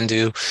have to then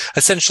do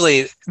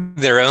essentially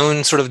their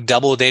own sort of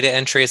double data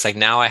entry. It's like,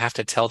 now I have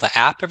to tell the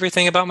app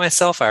everything about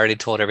myself. I already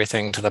told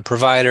everything to the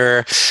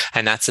provider,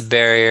 and that's a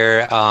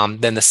barrier.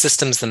 Then the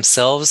systems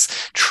themselves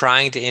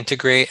trying to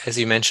integrate, as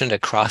you mentioned,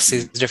 across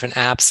these different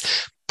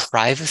apps.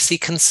 Privacy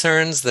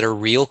concerns that are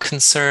real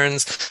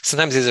concerns.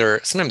 Sometimes these are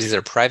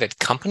private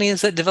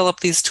companies that develop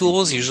these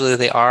tools. Usually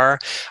they are.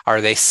 Are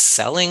they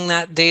selling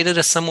that data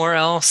to somewhere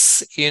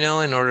else, in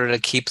order to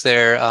keep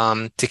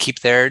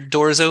their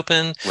doors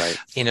open? Right.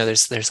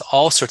 There's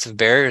all sorts of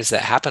barriers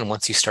that happen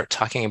once you start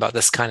talking about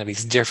this kind of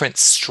these different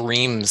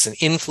streams and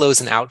inflows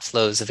and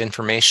outflows of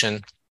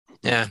information.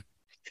 Yeah.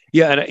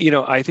 Yeah. And,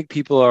 I think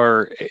people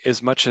are,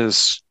 as much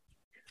as,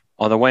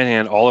 on the one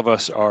hand, all of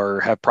us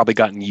have probably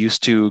gotten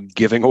used to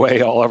giving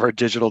away all of our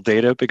digital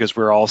data because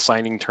we're all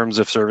signing terms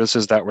of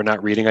services that we're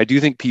not reading. I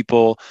do think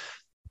people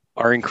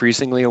are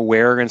increasingly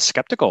aware and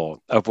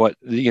skeptical of what,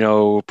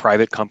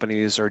 private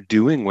companies are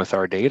doing with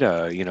our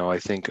data. I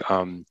think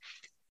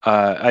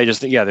I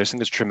just think, there's a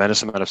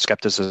tremendous amount of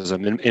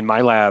skepticism. In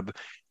my lab,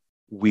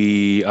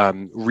 we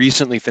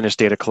recently finished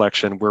data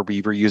collection where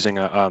we were using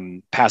a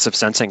passive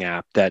sensing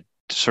app that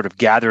sort of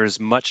gather as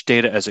much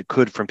data as it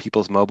could from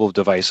people's mobile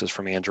devices,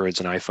 from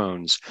Androids and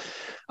iPhones.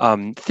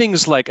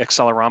 Things like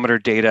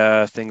accelerometer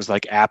data, things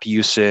like app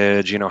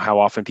usage, how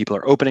often people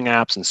are opening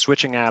apps and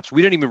switching apps.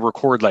 We didn't even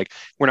record,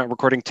 we're not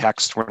recording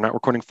text, we're not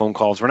recording phone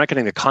calls, we're not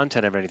getting the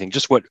content of anything,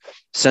 just what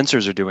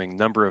sensors are doing,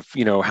 number of,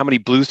 how many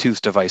Bluetooth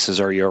devices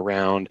are you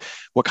around,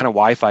 what kind of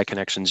Wi-Fi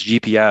connections,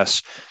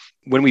 GPS.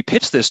 When we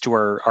pitched this to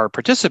our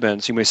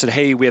participants, we said,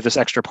 hey, we have this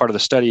extra part of the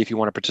study. If you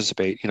want to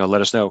participate,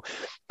 let us know.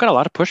 We've got a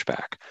lot of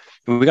pushback.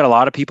 We got a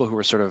lot of people who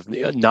were sort of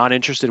not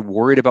interested,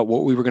 worried about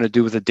what we were going to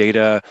do with the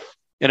data.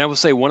 And I will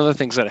say one of the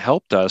things that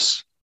helped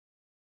us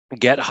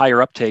get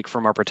higher uptake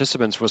from our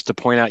participants was to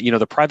point out,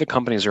 the private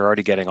companies are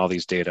already getting all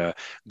these data.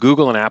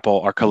 Google and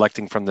Apple are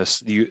collecting from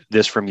this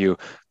from you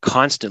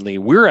constantly.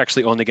 We're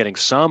actually only getting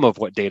some of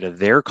what data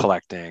they're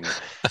collecting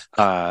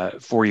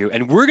for you,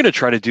 and we're going to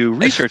try to do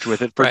research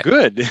with it for right.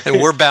 good.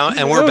 And we're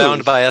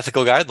bound by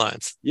ethical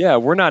guidelines. Yeah,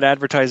 we're not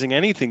advertising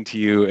anything to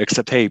you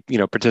except, hey,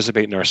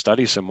 participate in our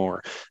study some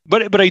more.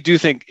 But I do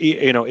think,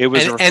 it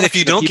was. And if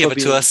you don't give it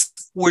to us,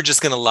 we're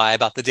just going to lie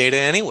about the data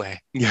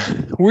anyway. Yeah,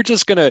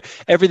 everything's going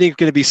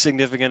to be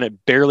significant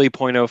at barely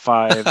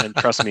 0.05, and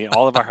trust me,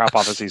 all of our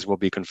hypotheses will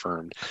be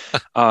confirmed.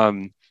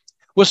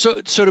 Well,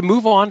 so to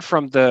move on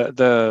from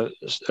the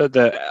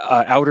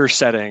outer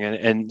setting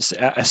and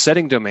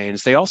setting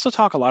domains, they also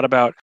talk a lot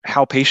about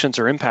how patients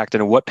are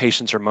impacted and what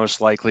patients are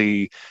most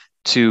likely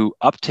to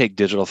uptake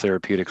digital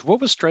therapeutics.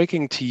 What was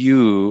striking to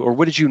you, or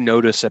what did you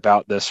notice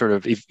about this sort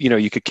of, if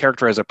you could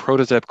characterize a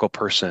prototypical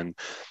person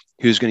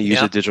who's going to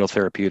use a digital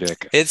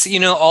therapeutic? It's,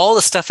 all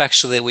the stuff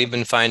actually that we've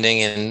been finding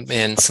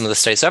in some of the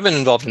studies. I'm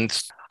involved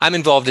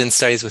in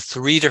studies with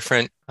 3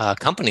 different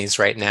companies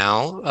right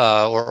now,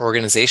 or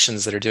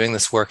organizations that are doing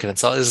this work. And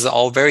this is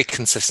all very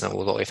consistent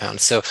with what we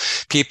found. So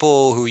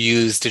people who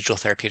use digital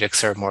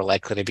therapeutics are more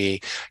likely to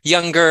be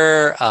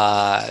younger.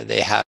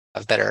 They have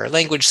better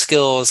language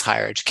skills,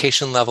 higher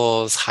education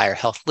levels, higher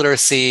health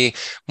literacy,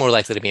 more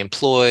likely to be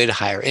employed,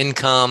 higher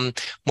income,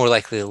 more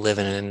likely to live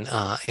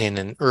in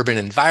an urban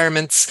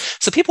environments.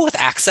 So people with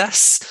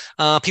access,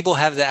 people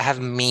that have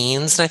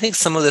means. And I think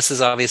some of this is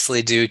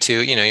obviously due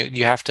to,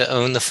 you have to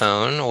own the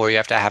phone, or you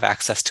have to have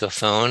access to a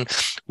phone,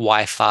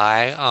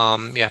 Wi-Fi.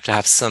 You have to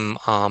have some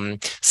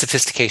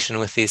sophistication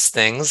with these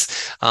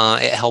things.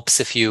 It helps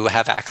if you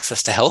have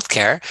access to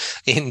healthcare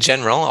in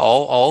general.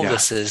 All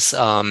this is,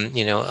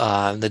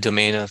 the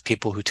domain of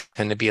people who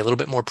tend to be a little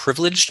bit more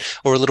privileged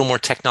or a little more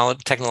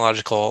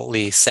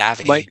technologically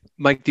savvy.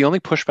 Mike, the only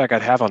pushback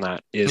I'd have on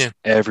that is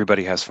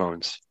everybody has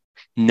phones.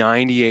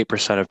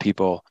 98% of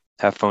people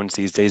have phones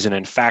these days. And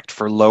in fact,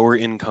 for lower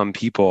income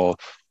people,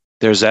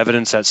 There's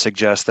evidence that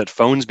suggests that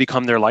phones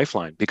become their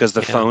lifeline because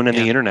the phone and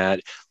the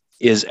internet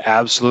is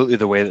absolutely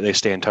the way that they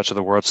stay in touch with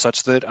the world,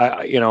 such that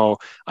I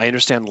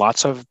understand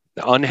lots of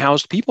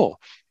unhoused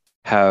people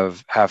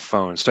have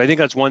phones. So I think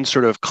that's one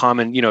sort of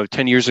common,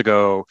 10 years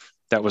ago,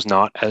 that was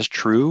not as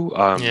true.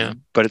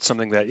 But it's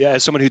something that,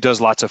 as someone who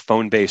does lots of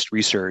phone-based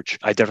research,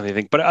 I definitely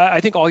think, but I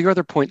think all your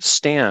other points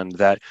stand,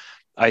 that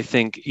I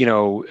think,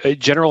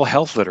 general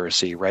health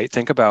literacy, right?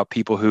 Think about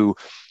people who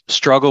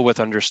struggle with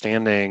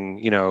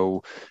understanding,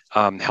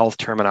 health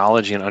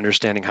terminology and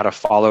understanding how to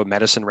follow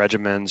medicine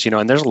regimens,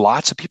 and there's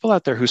lots of people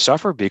out there who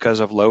suffer because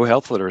of low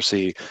health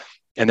literacy.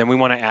 And then we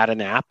want to add an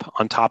app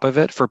on top of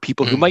it for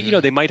people who might,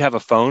 they might have a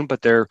phone,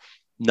 but they're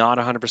not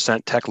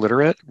 100% tech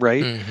literate,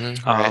 right?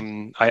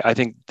 Right. I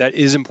think that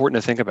is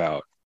important to think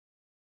about.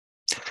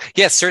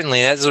 Yeah,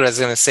 certainly. That's what I was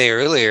going to say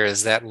earlier,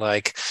 is that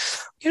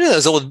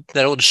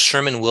that old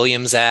Sherman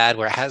Williams ad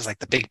where it has like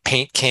the big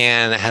paint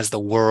can that has the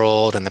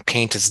world and the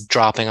paint is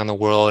dropping on the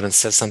world and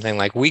says something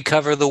like, "We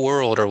cover the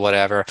world," or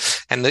whatever.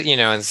 And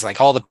it's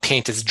like all the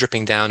paint is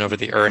dripping down over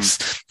the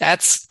earth.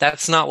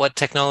 That's not what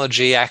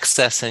technology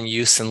access and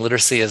use and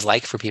literacy is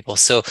like for people.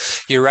 So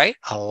you're right.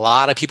 A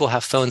lot of people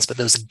have phones, but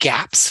those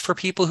gaps for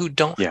people who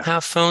don't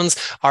have phones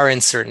are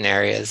in certain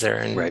areas. They're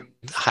in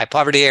high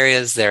poverty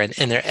areas. And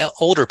they're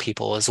older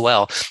people as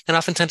well. And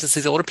oftentimes it's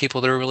these older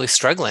people that are really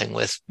struggling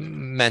with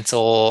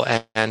mental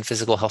and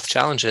physical health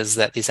challenges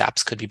that these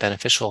apps could be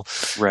beneficial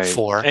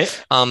for.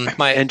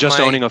 And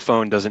owning a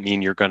phone doesn't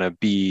mean you're going to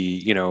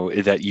be,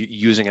 that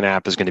using an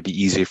app is going to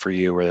be easy for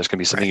you, or there's going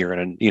to be something you're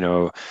going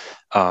to,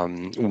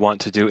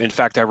 want to do. In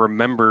fact, I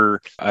remember,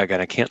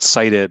 again, I can't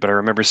cite it, but I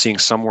remember seeing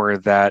somewhere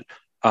that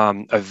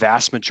a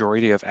vast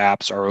majority of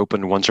apps are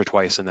opened once or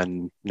twice and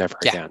then never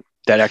again.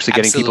 That actually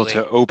getting people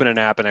to open an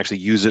app and actually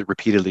use it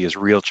repeatedly is a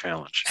real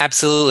challenge.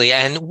 Absolutely.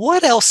 And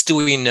what else do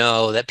we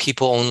know that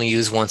people only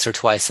use once or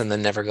twice and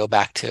then never go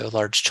back to,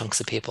 large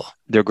chunks of people?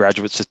 Their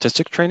graduate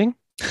statistics training?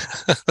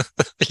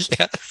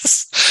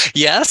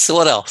 Yes.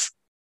 What else?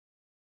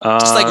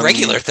 Just like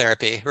regular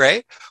therapy,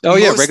 right?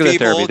 Most regular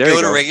therapy. There you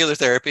go. Go to regular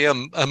therapy a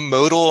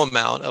modal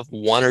amount of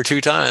 1 or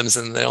 2 times,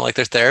 and they don't like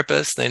their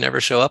therapist. They never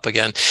show up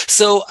again.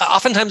 So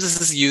oftentimes this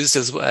is used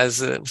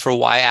as for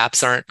why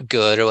apps aren't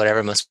good or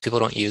whatever. Most people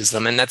don't use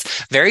them, and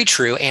that's very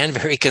true and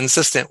very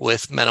consistent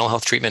with mental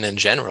health treatment in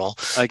general.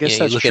 I guess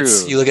that's true.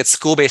 You look at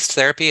school-based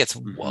therapy; it's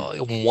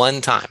one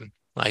time.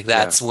 Like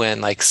that's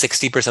when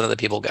 60% of the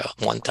people go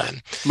one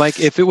time. Mike,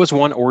 if it was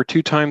 1 or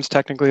 2 times,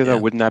 technically, though,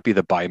 wouldn't that be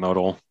the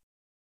bimodal?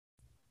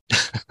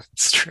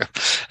 That's true.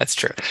 That's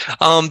true.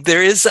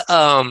 There is.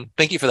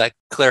 Thank you for that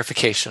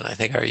clarification. I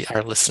think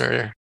our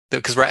listener,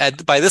 because we're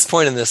by this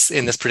point in this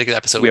particular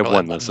episode, we have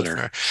one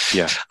listener.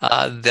 Yeah,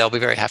 they'll be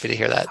very happy to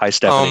hear that. Hi,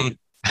 Stephanie.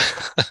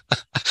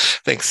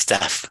 Thanks,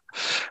 Steph.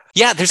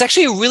 Yeah, there's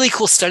actually a really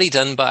cool study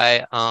done by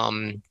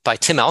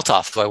Tim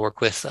Althoff, who I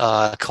work with,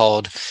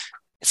 called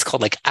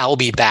like "I'll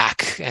Be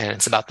Back," and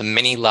it's about the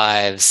many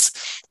lives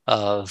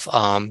of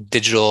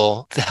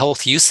digital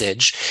health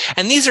usage.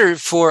 And these are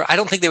I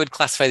don't think they would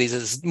classify these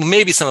as,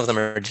 maybe some of them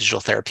are digital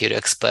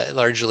therapeutics, but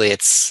largely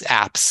it's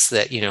apps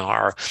that,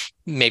 are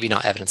maybe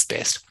not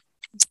evidence-based.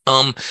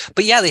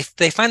 But yeah,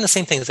 they find the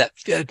same thing, is that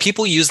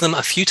people use them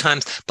a few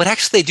times, but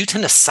actually they do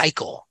tend to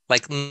cycle.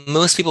 Like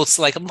most people,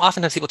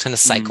 oftentimes people tend to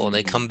cycle and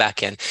they come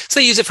back in. So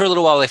they use it for a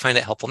little while, they find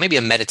it helpful. Maybe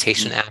a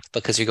meditation app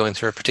because you're going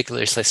through a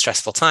particularly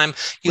stressful time.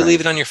 You leave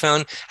it on your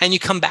phone and you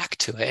come back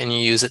to it and you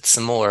use it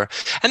some more.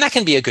 And that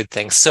can be a good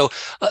thing. So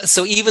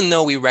even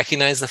though we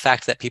recognize the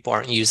fact that people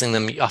aren't using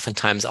them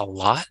oftentimes a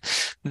lot,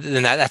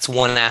 then that's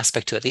one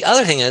aspect to it. The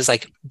other thing is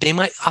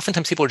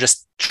oftentimes people are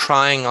just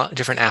trying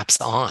different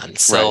apps on.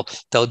 So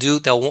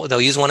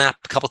they'll use one app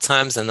a couple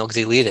times and they'll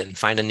delete it and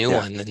find a new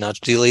one, and they'll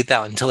delete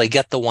that until they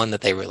get the one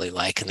that they really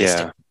like.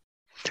 And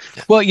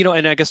Well,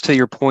 and I guess to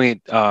your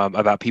point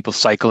about people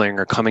cycling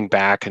or coming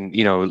back, and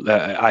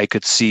I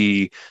could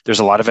see there's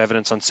a lot of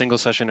evidence on single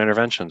session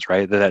interventions,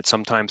 right? That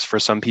sometimes for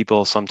some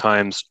people,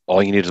 sometimes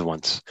all you need is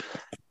once.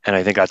 And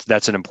I think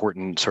that's an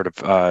important sort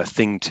of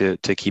thing to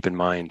keep in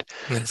mind.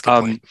 That's a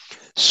good point.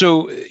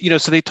 So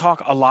they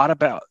talk a lot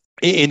about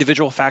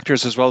individual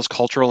factors as well as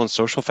cultural and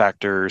social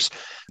factors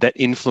that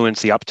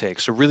influence the uptake.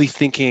 So really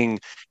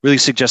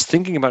suggest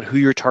thinking about who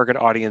your target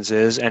audience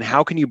is and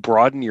how can you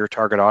broaden your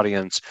target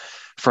audience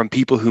from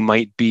people who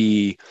might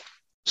be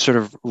sort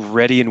of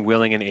ready and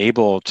willing and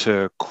able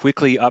to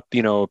quickly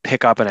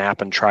pick up an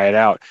app and try it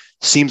out.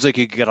 Seems like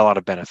you could get a lot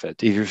of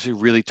benefit if you're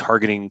really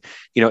targeting,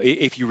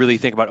 if you really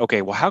think about,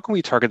 okay, well, how can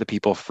we target the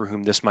people for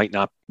whom this might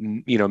not,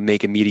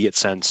 make immediate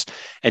sense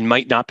and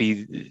might not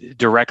be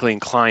directly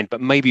inclined,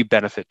 but maybe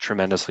benefit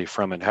tremendously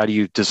from it? How do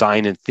you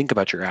design and think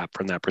about your app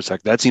from that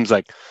perspective? That seems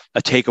like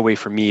a takeaway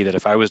for me that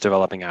if I was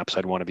developing apps,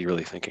 I'd want to be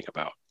really thinking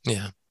about.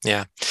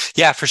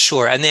 Yeah, for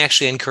sure. And they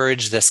actually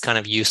encourage this kind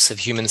of use of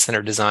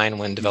human-centered design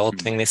when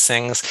developing these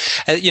things.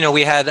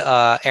 We had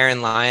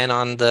Aaron Lyon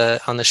on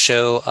the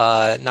show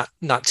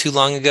not too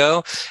long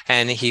ago,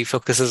 and he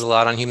focuses a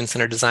lot on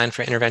human-centered design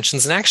for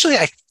interventions. And actually,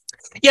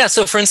 Yeah,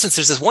 so for instance,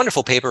 there's this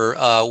wonderful paper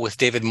with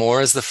David Moore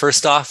as the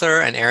first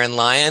author and Aaron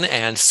Lyon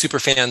and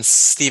superfan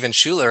Stephen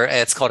Schuler.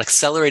 It's called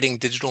Accelerating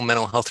Digital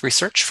Mental Health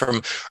Research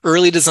from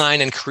Early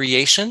Design and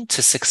Creation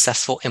to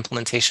Successful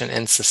Implementation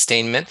and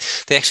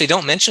Sustainment. They actually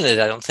don't mention it,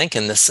 I don't think,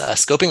 in this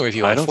scoping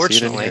review,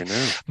 unfortunately. I don't see it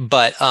in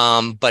here,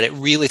 no. But it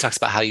really talks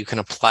about how you can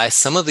apply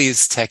some of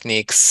these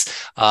techniques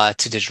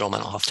to digital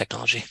mental health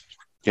technology.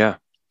 Yeah.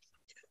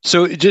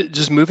 So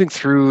just moving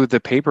through the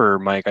paper,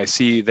 Mike, I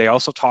see they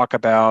also talk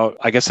about,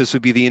 I guess this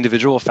would be the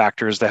individual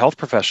factors, the health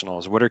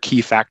professionals. What are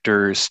key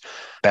factors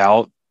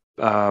about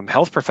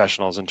health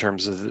professionals in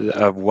terms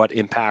of what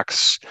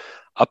impacts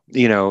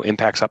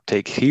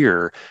uptake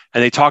here?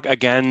 And they talk,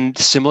 again,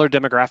 similar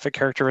demographic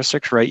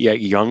characteristics, right? Yeah,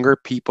 younger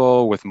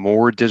people with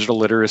more digital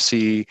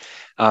literacy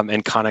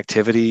and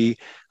connectivity.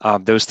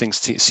 Those things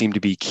seem to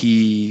be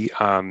key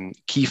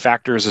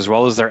factors, as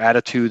well as their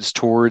attitudes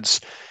towards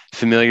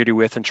familiarity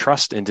with and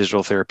trust in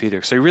digital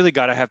therapeutics. So you really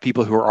got to have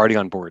people who are already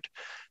on board.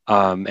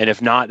 And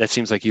if not, that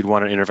seems like you'd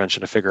want an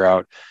intervention to figure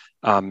out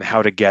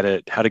how to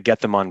get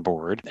them on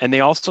board. And they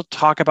also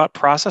talk about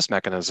process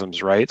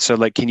mechanisms, right? So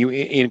like, can you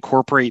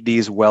incorporate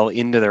these well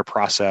into their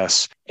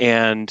process?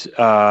 And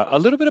a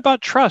little bit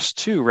about trust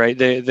too, right?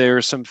 There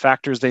are some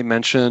factors they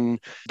mention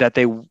that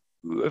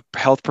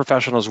health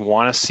professionals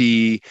want to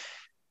see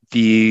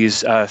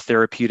these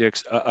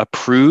therapeutics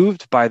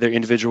approved by their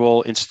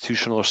individual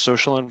institutional or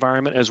social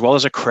environment, as well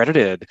as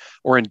accredited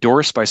or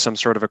endorsed by some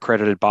sort of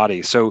accredited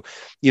body. So,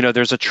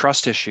 there's a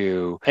trust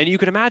issue. And you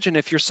can imagine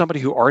if you're somebody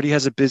who already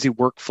has a busy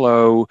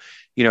workflow,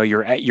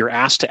 you're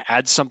asked to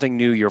add something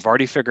new, you've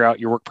already figured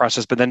out your work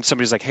process, but then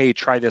somebody's like, hey,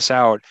 try this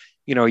out.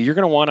 You're going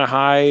to want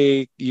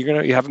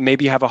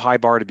maybe have a high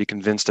bar to be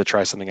convinced to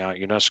try something out.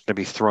 You're not just going to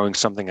be throwing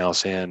something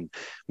else in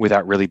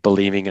without really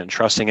believing it and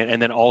trusting it.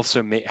 And then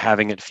also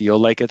having it feel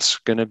like it's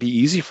going to be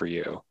easy for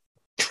you.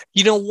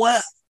 You know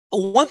what?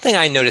 One thing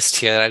I noticed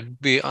here that I'd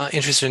be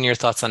interested in your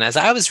thoughts on, as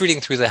I was reading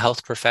through the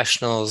health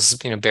professionals,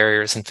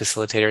 barriers and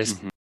facilitators,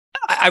 Mm-hmm.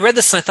 I read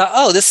this and I thought,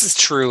 oh, this is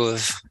true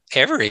of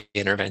every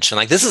intervention.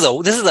 Like this is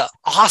an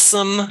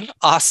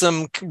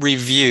awesome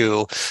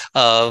review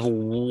of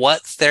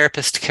what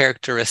therapist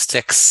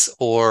characteristics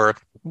or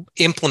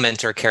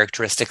implementer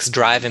characteristics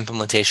drive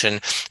implementation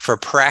for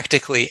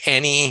practically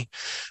any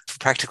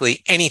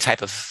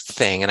type of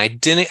thing. And I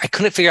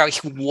couldn't figure out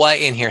what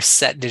in here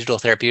set digital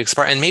therapeutics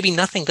apart, and maybe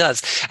nothing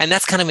does. And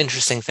that's kind of an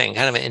interesting thing,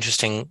 kind of an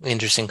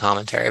interesting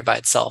commentary by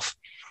itself.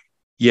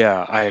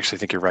 Yeah, I actually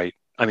think you're right.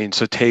 I mean,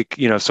 so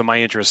my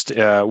interest,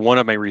 one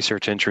of my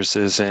research interests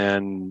is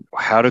in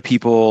how do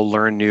people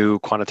learn new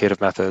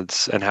quantitative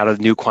methods and how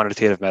do new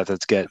quantitative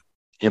methods get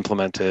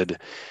implemented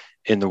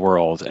in the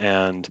world?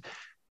 And,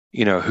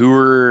 who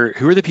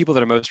are the people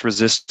that are most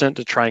resistant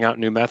to trying out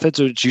new methods?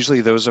 It's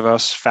usually those of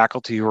us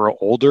faculty who are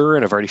older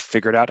and have already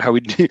figured out how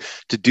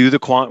to do the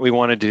quant we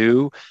want to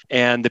do.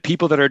 And the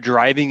people that are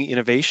driving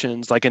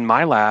innovations, like in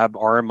my lab,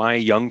 are my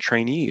young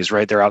trainees,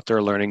 right? They're out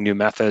there learning new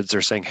methods.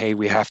 They're saying, hey,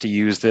 we have to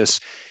use this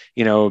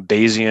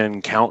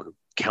Bayesian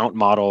count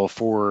model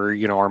for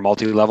our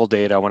multi-level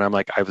data, when I'm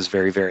like, I was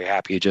very, very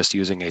happy just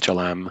using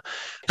HLM.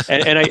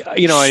 And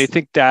I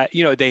think that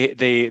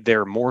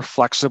they're more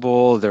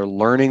flexible, they're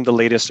learning the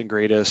latest and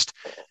greatest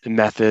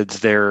methods,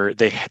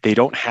 they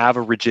don't have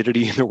a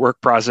rigidity in their work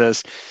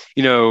process.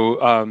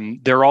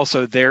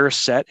 They're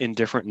set in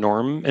different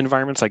norm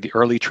environments, like the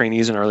early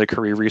trainees and early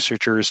career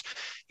researchers.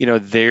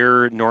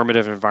 Their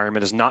normative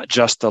environment is not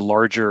just the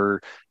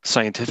larger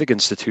scientific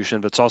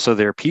institution, but it's also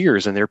their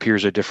peers, and their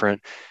peers are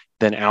different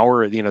than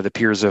the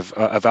peers of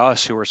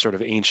us who are sort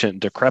of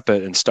ancient,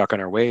 decrepit, and stuck in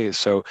our ways.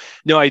 So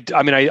no, I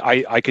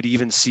could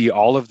even see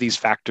all of these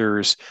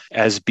factors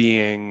as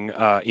being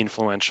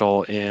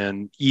influential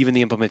in even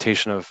the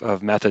implementation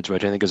of methods,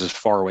 which I think is as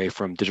far away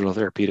from digital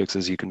therapeutics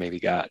as you can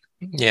maybe get.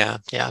 Yeah.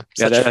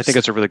 I think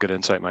it's a really good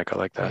insight, Mike. I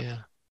like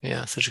that.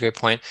 Yeah, such a great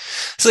point.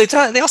 So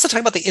they also talk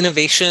about the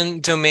innovation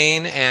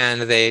domain,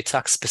 and they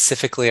talk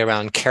specifically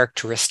around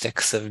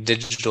characteristics of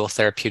digital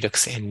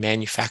therapeutics and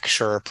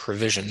manufacturer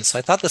provision. So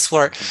I thought this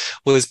part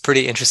was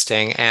pretty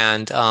interesting.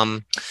 And,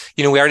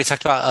 we already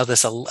talked about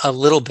this a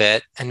little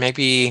bit, and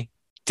maybe,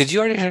 did you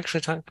already actually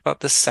talk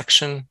about this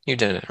section? You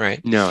didn't, right?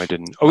 No, I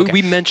didn't. Okay.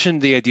 We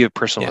mentioned the idea of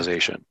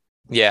personalization.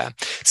 Yeah.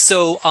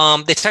 So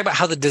they talk about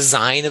how the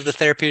design of the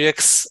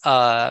therapeutics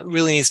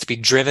really needs to be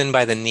driven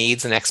by the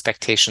needs and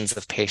expectations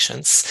of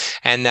patients,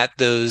 and that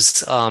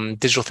those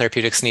digital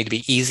therapeutics need to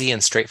be easy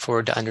and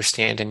straightforward to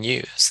understand and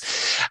use.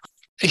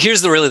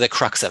 Here's really the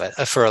crux of it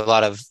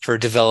for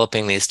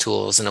developing these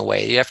tools in a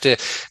way. You have to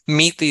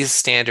meet these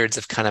standards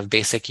of kind of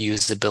basic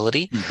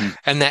usability. Mm-hmm.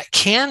 And that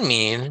can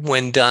mean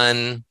when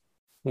done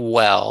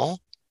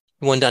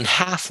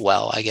half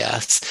well, I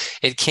guess,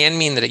 it can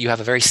mean that you have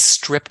a very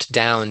stripped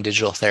down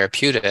digital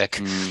therapeutic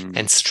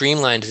and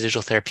streamlined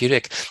digital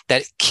therapeutic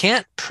that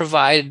can't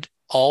provide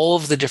all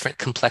of the different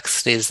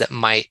complexities that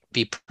might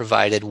be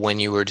provided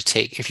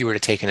if you were to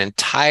take an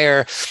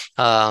entire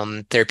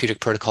therapeutic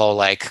protocol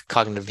like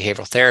cognitive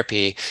behavioral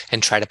therapy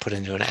and try to put it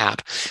into an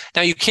app.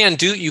 Now you can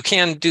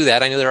do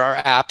that. I know there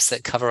are apps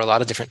that cover a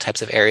lot of different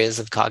types of areas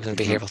of cognitive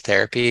behavioral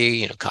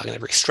therapy,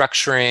 cognitive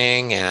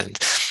restructuring and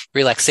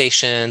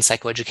relaxation,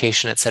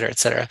 psychoeducation, et cetera, et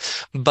cetera.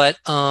 But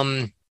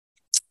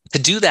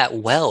to do that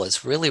well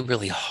is really,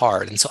 really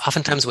hard. And so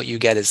oftentimes what you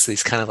get is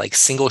these kind of like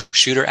single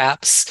shooter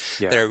apps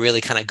that are really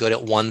kind of good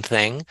at one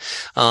thing,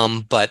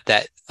 but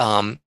that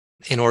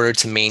in order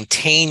to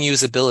maintain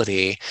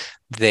usability,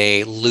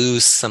 they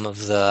lose some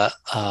of the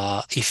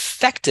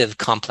effective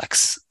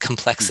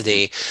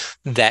complexity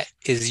that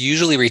is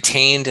usually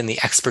retained in the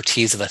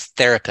expertise of a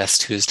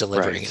therapist who's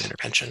delivering an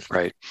intervention.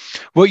 Right.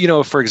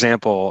 Well, for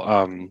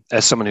example,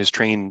 as someone who's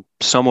trained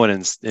someone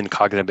in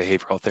cognitive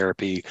behavioral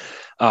therapy,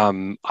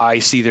 I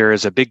see there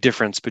is a big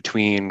difference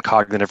between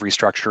cognitive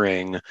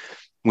restructuring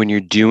when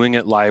you're doing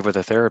it live with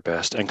a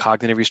therapist and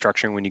cognitive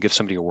restructuring when you give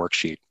somebody a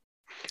worksheet.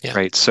 Yeah.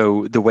 Right.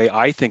 So the way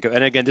I think of,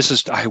 and again, I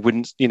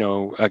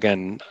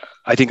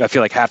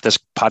feel like half this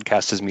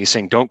podcast is me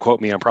saying, don't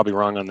quote me, I'm probably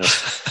wrong on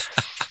this.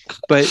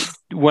 But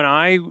when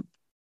I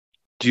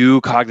do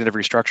cognitive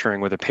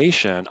restructuring with a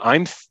patient,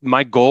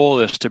 my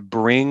goal is to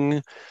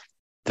bring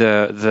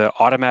the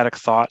automatic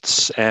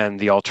thoughts and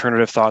the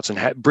alternative thoughts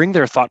and bring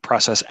their thought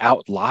process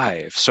out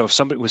live. So if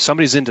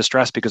somebody's in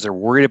distress because they're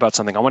worried about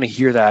something, I want to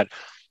hear that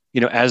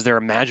as they're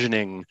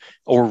imagining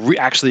or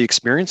actually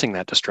experiencing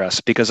that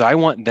distress, because I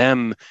want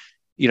them,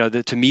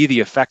 to me, the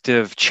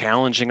effective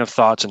challenging of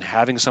thoughts and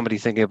having somebody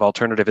thinking of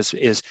alternative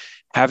is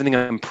having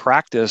them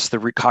practice the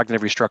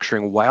cognitive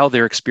restructuring while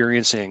they're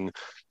experiencing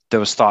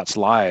those thoughts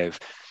live.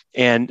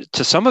 And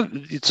to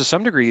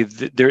some degree,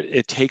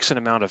 it takes an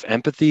amount of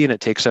empathy and it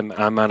takes an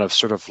amount of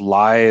sort of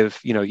live,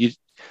 I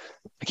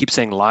keep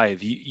saying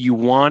live, you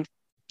want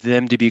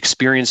them to be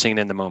experiencing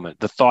it in the moment,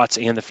 the thoughts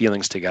and the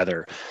feelings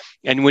together.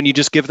 And when you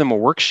just give them a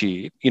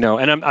worksheet,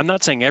 and I'm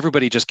not saying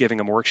everybody just giving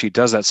them a worksheet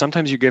does that.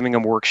 Sometimes you're giving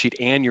them a worksheet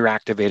and you're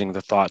activating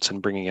the thoughts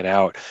and bringing it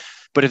out.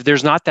 But if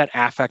there's not that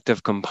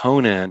affective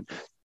component,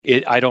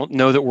 I don't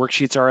know that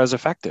worksheets are as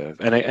effective.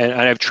 And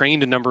I've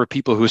trained a number of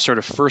people who sort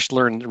of first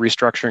learned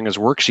restructuring as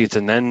worksheets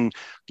and then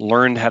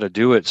learned how to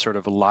do it sort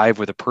of live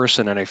with a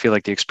person. And I feel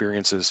like the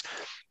experience is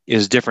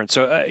different.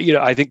 So,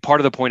 I think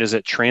part of the point is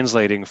that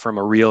translating from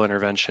a real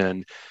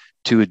intervention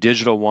to a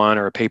digital one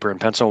or a paper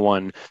and pencil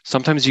one,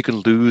 sometimes you can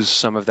lose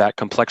some of that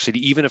complexity,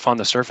 even if on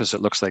the surface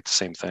it looks like the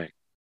same thing.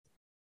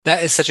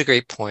 That is such a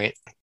great point.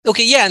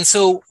 Okay, yeah, and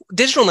so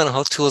digital mental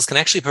health tools can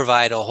actually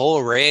provide a whole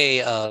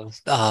array of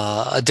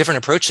different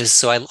approaches.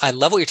 So I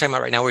love what you're talking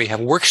about right now, where you have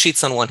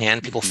worksheets on one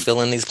hand, people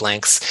fill in these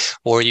blanks,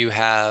 or you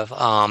have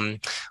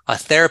a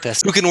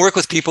therapist who can work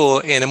with people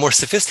in a more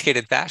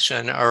sophisticated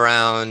fashion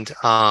around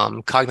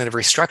cognitive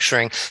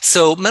restructuring.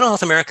 So Mental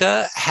Health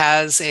America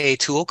has a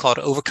tool called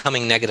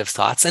Overcoming Negative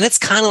Thoughts, and it's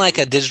kind of like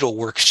a digital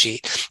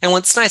worksheet. And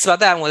what's nice about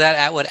that,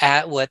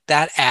 and what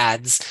that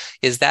adds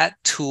is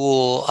that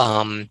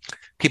tool.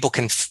 People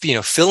can,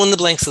 fill in the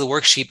blanks of the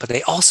worksheet, but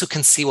they also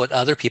can see what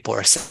other people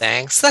are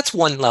saying. So that's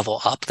one level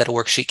up that a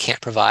worksheet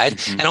can't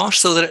provide. And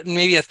also that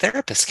maybe a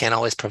therapist can't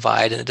always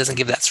provide, and it doesn't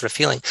give that sort of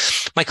feeling.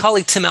 My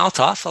colleague, Tim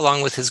Altoff,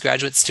 along with his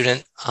graduate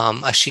student,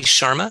 Ashish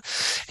Sharma,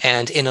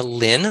 and Ina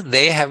Lin,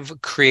 they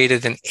have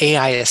created an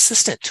AI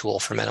assistant tool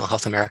for Mental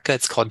Health America.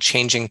 It's called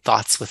Changing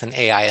Thoughts with an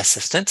AI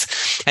Assistant.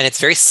 And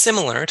it's very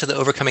similar to the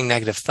Overcoming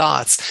Negative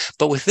Thoughts.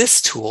 But with this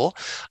tool,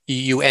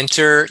 you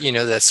enter,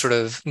 the sort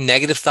of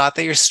negative thought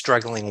that you're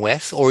struggling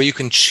with, or you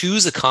can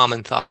choose a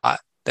common thought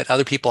that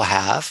other people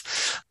have.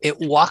 It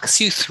walks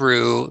you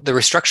through the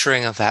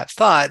restructuring of that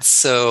thought.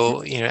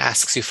 So, it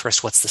asks you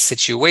first, what's the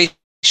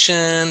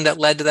situation that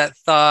led to that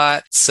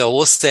thought? So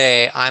we'll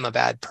say, I'm a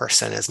bad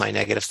person is my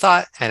negative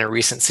thought. And a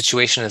recent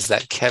situation is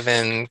that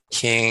Kevin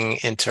King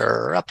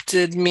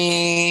interrupted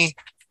me,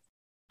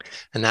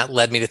 and that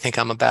led me to think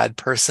I'm a bad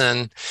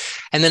person.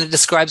 And then it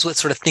describes what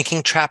sort of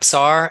thinking traps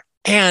are.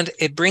 And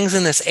it brings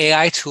in this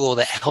AI tool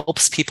that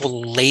helps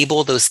people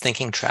label those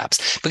thinking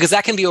traps, because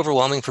that can be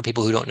overwhelming for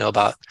people who don't know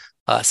about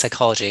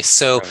psychology.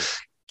 So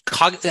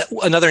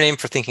another name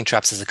for thinking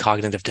traps is a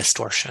cognitive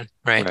distortion,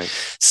 right?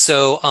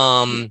 So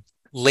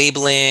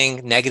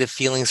labeling negative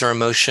feelings or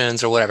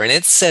emotions or whatever. And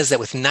it says that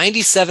with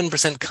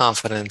 97%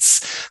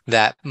 confidence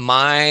that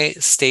my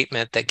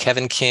statement that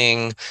Kevin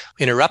King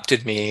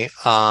interrupted me,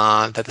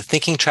 that the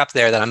thinking trap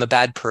there, that I'm a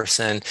bad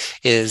person,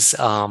 is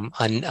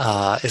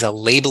a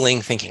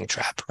labeling thinking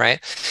trap, right?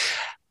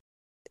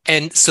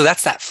 And so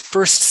that's that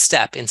first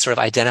step in sort of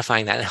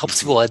identifying that. It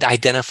helps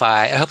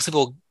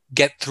people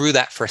get through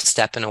that first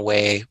step in a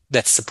way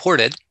that's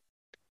supported.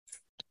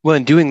 Well,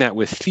 and doing that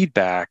with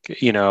feedback,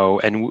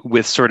 and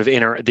with sort of the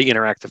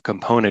interactive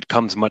component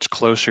comes much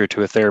closer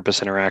to a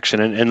therapist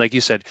interaction. And like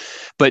you said,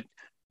 but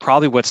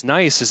probably what's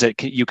nice is that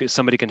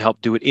somebody can help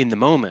do it in the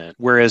moment.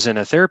 Whereas in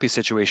a therapy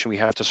situation, we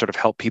have to sort of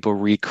help people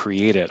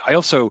recreate it. I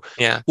also,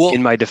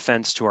 in my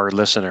defense to our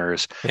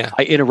listeners,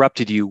 I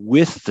interrupted you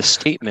with the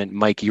statement,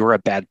 Mike, you're a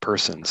bad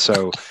person.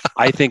 So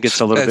I think it's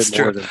a little bit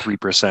more than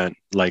 3%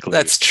 likely.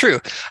 That's true.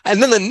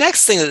 And then the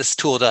next thing that this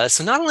tool does,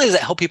 so not only does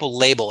it help people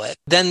label it,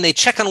 then they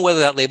check on whether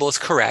that label is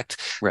correct.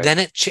 Right. Then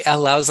it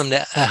allows them to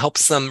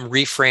helps them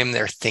reframe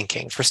their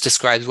thinking. First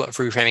describes what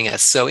reframing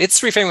is. So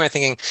it's reframing my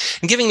thinking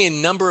and giving me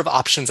a number of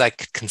options I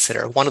could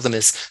consider. One of them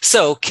is,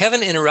 so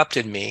Kevin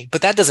interrupted me,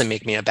 but that doesn't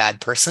make me a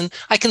bad person.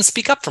 I can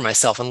speak up for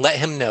myself and let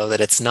him know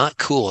that it's not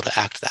cool to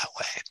act that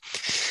way.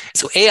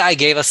 So AI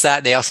gave us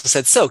that. They also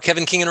said, so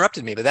Kevin King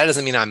interrupted me, but that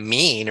doesn't mean I'm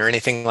mean or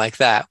anything like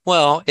that.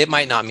 Well, it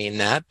might not mean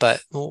that,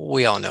 but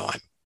we all know I'm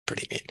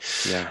pretty mean.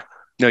 Yeah.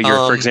 No,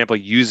 you're, for example,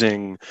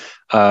 using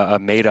a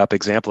made-up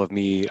example of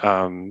me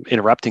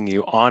interrupting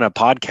you on a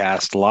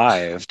podcast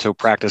live to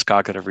practice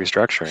cognitive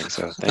restructuring.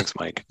 So thanks,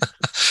 Mike.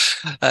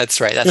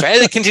 That's right. And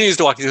it continues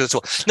to walk you through the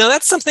tool. Now,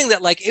 that's something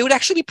that it would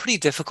actually be pretty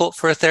difficult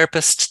for a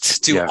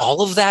therapist to do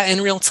all of that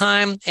in real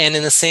time and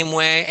in the same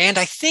way. And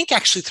I think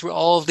actually through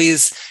all of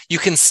these, you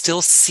can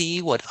still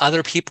see what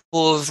other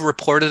people have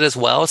reported as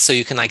well. So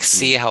you can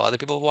see how other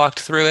people have walked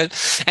through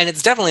it. And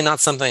it's definitely not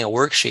something a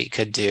worksheet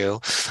could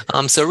do.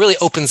 So it really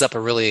opens up a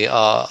really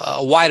a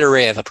wide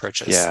array of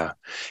approaches. Yeah.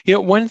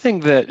 One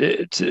thing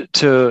that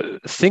to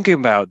thinking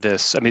about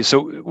this,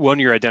 so when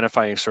you're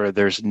identifying sort of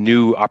there's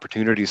new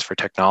opportunities for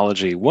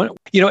technology,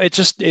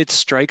 it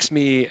strikes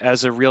me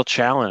as a real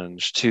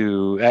challenge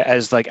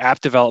as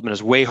app development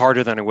is way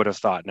harder than I would have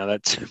thought. Now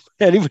that's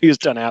anybody who's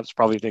done apps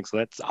probably thinks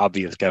that's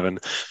obvious, Kevin.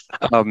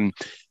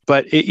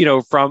 But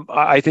from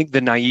I think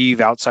the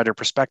naive outsider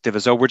perspective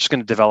is, we're just going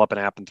to develop an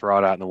app and throw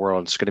it out in the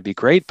world. It's going to be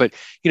great. But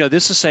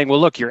this is saying, well,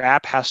 look, your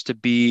app has to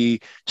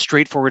be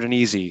straightforward and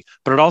easy,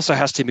 but it also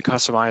has to be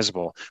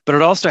customizable. But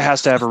it also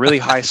has to have a really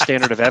high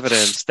standard of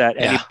evidence that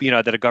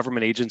that a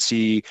government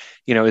agency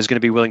is going to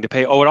be willing to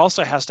pay. It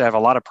also has to have a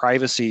lot of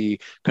privacy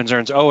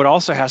concerns. It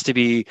also has to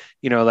be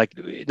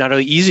not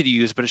only easy to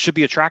use, but it should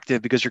be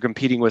attractive because you're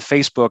competing with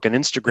Facebook and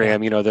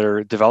Instagram, that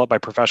are developed by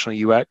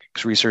professional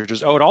UX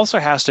researchers. It also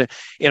has to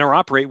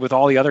interoperate with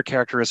all the other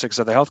characteristics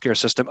of the healthcare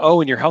system.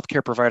 And your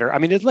healthcare provider,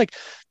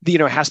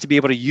 it has to be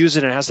able to use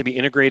it and it has to be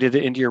integrated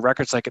into your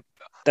records.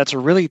 That's a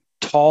really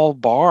tall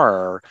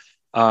bar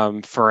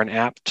for an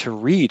app to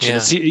reach. And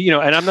it's,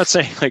 and I'm not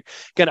saying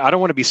again, I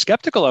don't want to be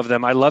skeptical of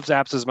them. I love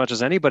apps as much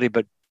as anybody,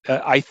 but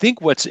I think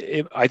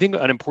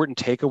an important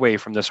takeaway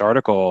from this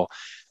article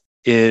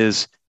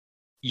is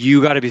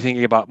you got to be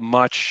thinking about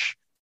much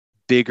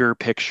bigger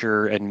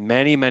picture and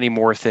many, many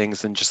more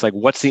things than just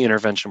what's the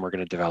intervention we're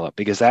going to develop,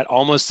 because that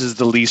almost is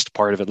the least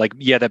part of it.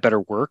 That better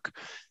work,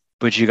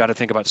 but you got to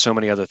think about so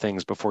many other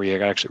things before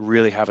you actually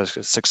really have a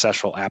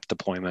successful app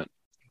deployment.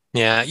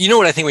 Yeah. You know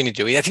what I think we need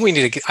to do? I think we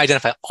need to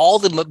identify all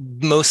the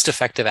most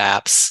effective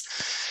apps,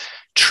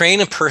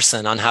 train a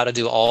person on how to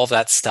do all of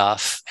that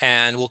stuff,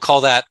 and we'll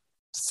call that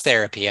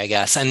therapy, I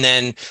guess. And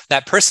then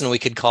that person we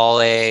could call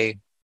a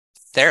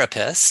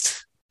therapist.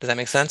 Does that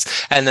make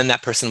sense? And then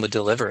that person would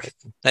deliver it.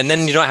 And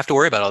then you don't have to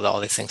worry about all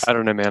these things. I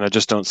don't know, man. I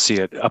just don't see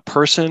it. A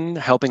person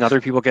helping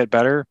other people get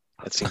better?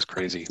 That seems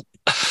crazy.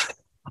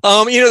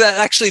 That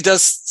actually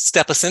does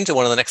step us into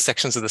one of the next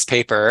sections of this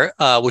paper,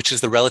 which is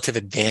the relative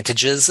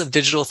advantages of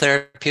digital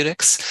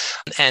therapeutics.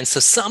 And so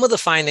some of the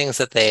findings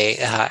that they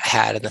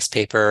had in this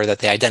paper that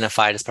they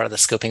identified as part of the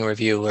scoping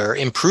review were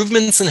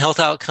improvements in health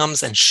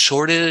outcomes and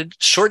shortened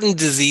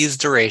disease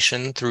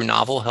duration through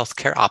novel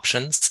healthcare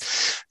options,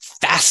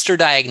 faster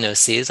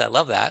diagnoses. I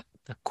love that.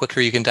 The quicker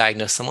you can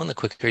diagnose someone, the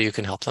quicker you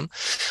can help them.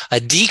 A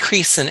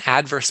decrease in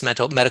adverse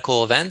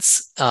medical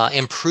events,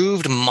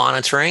 improved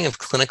monitoring of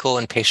clinical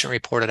and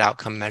patient-reported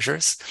outcome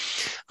measures.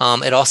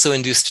 It also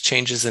induced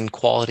changes in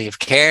quality of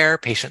care,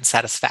 patient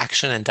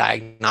satisfaction, and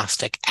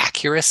diagnostic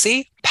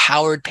accuracy,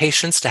 powered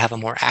patients to have a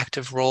more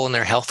active role in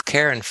their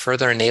healthcare and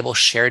further enable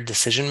shared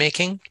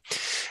decision-making,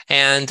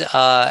 and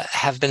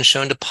have been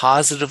shown to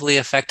positively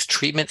affect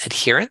treatment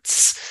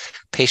adherence,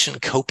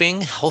 patient coping,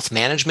 health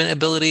management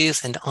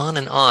abilities, and on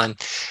and on.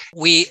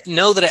 We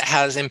know that it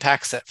has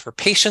impacts for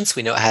patients.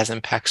 We know it has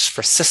impacts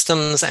for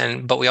systems,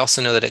 but we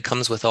also know that it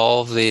comes with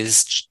all of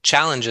these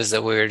challenges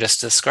that we were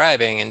just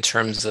describing in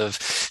terms of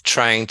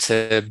trying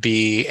to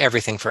be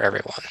everything for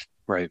everyone.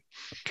 Right.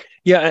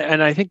 Yeah,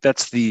 and I think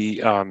that's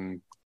the.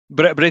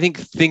 But I think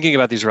thinking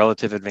about these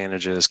relative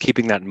advantages,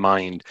 keeping that in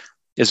mind,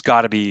 has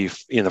got to be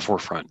in the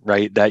forefront,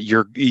 right? That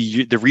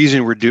the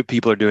reason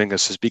people are doing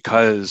this is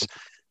because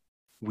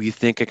we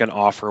think it can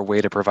offer a way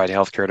to provide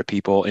healthcare to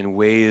people in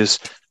ways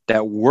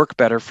that work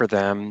better for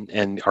them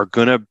and are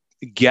going to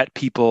get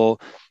people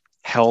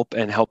help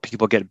and help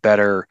people get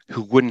better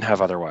who wouldn't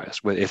have otherwise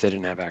if they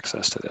didn't have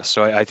access to this.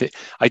 So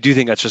I do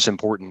think that's just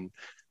important,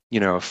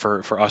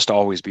 for us to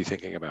always be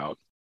thinking about.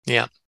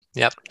 Yeah.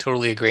 Yep,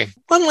 totally agree.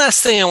 One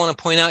last thing I want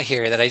to point out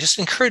here that I just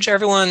encourage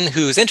everyone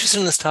who's interested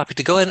in this topic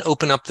to go ahead and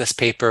open up this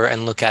paper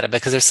and look at it,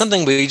 because there's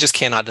something we just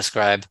cannot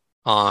describe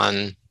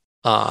on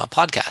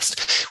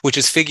podcast, which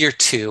is figure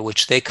 2,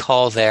 which they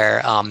call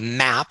their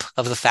map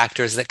of the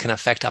factors that can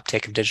affect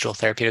uptake of digital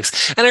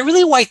therapeutics. And I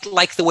really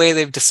like the way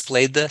they've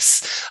displayed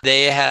this.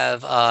 They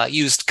have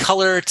used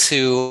color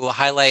to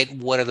highlight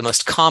what are the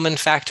most common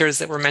factors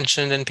that were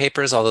mentioned in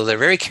papers, although they're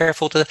very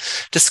careful to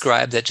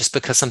describe that just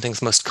because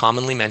something's most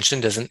commonly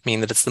mentioned doesn't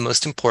mean that it's the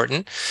most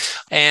important.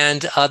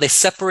 And they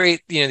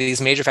separate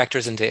these major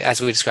factors into,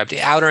 as we described,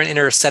 the outer and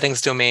inner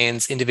settings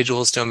domains,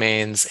 individuals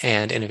domains,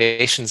 and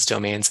innovations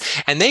domains.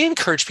 And they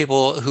encourage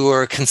people who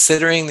are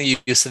considering the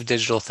use of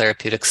digital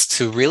therapeutics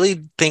to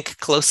really think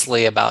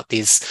closely about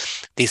these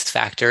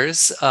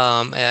factors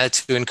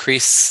to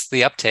increase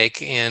the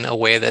uptake in a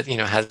way that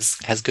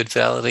has good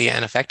fidelity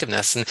and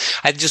effectiveness. And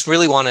I just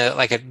really want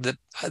to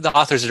the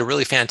authors did a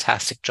really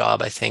fantastic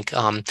job, I think,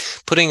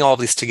 putting all of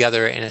these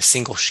together in a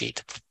single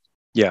sheet.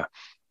 Yeah,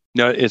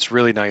 no, it's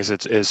really nice.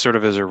 It's sort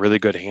of as a really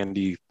good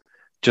handy,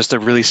 just a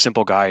really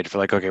simple guide for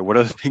okay, what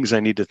are the things I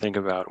need to think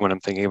about when I'm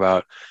thinking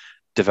about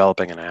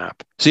developing an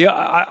app. So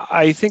yeah,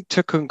 I think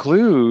to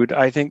conclude,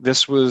 I think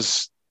this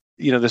was,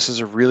 this is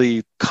a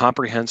really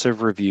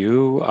comprehensive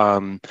review.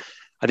 I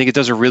think it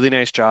does a really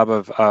nice job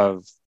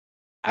of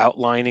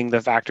outlining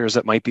the factors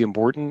that might be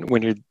important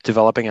when you're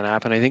developing an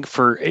app. And I think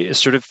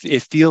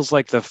it feels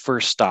like the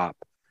first stop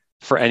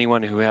for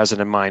anyone who has it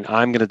in mind.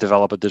 I'm going to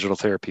develop a digital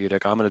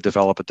therapeutic. I'm going to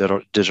develop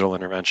a digital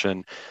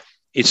intervention.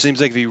 It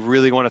seems like if you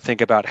really want to think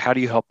about how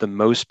do you help the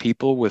most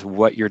people with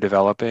what you're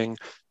developing,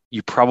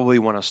 you probably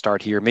want to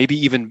start here. Maybe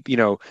even,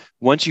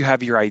 once you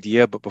have your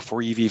idea, but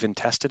before you've even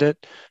tested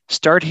it,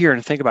 start here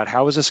and think about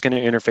how is this going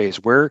to interface?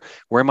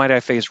 Where might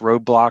I face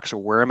roadblocks, or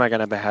where am I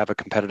going to have a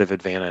competitive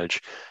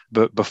advantage?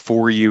 But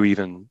before you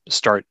even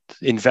start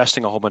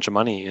investing a whole bunch of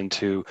money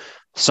into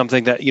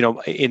something that,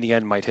 in the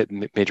end might hit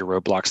major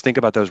roadblocks, think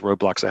about those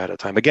roadblocks ahead of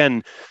time.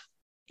 Again,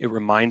 it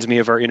reminds me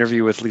of our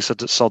interview with Lisa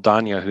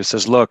Saldana, who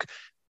says, look,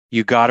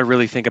 you got to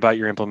really think about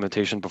your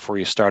implementation before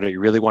you start it. You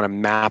really want to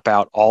map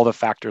out all the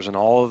factors and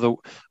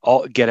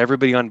get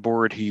everybody on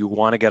board who you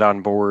want to get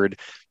on board,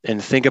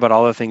 and think about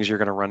all the things you're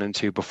going to run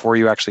into before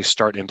you actually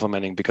start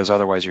implementing, because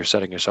otherwise you're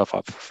setting yourself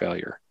up for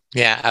failure.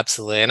 Yeah,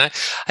 absolutely. And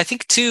I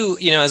think too,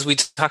 as we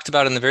talked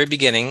about in the very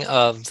beginning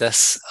of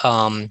this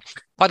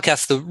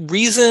podcast, the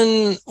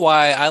reason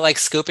why I like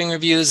scoping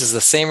reviews is the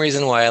same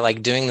reason why I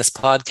like doing this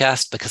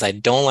podcast, because I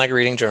don't like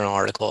reading journal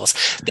articles.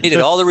 They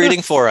did all the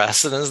reading for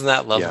us, and isn't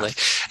that lovely?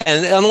 Yeah.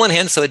 And on one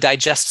hand, so it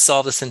digests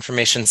all this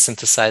information,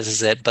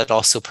 synthesizes it, but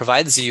also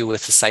provides you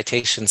with the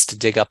citations to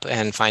dig up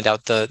and find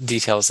out the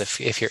details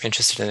if you're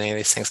interested in any of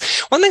these things.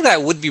 One thing that I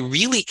would be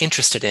really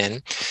interested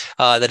in,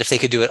 that if they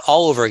could do it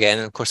all over again,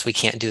 and of course we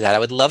can't do that, I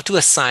would love to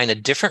assign a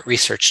different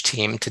research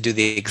team to do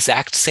the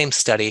exact same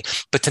study,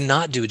 but to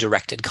not do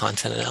directed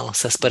content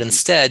analysis, but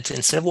instead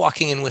of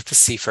walking in with the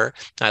CFER,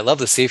 I love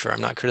the CFER,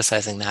 I'm not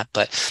criticizing that,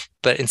 but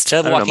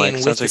instead of walking in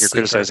with the CFER, sounds like you're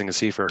criticizing a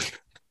CFER.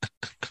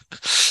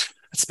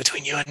 That's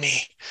between you and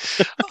me.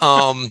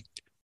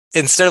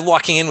 Instead of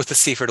walking in with the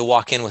CFER, to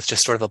walk in with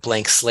just sort of a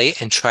blank slate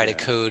and try to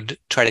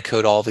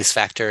code all these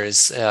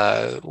factors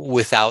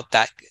without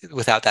that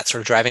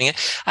sort of driving it.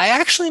 I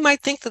actually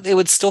might think that they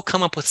would still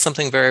come up with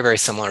something very, very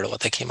similar to what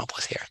they came up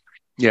with here.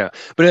 Yeah,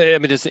 but I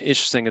mean, it's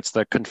interesting. It's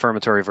the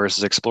confirmatory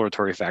versus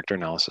exploratory factor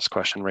analysis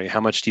question, right? How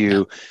much do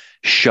you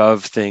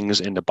shove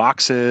things into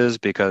boxes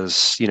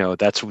because,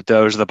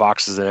 those are the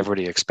boxes that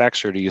everybody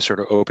expects, or do you sort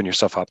of open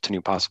yourself up to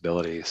new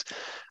possibilities?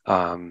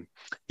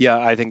 Yeah,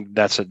 I think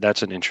that's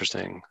an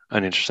interesting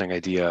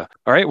idea.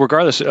 All right,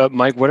 regardless,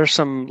 Mike, what are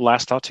some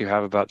last thoughts you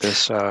have about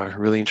this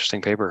really interesting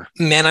paper?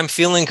 Man, I'm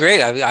feeling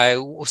great. I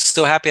was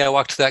so happy I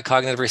walked through that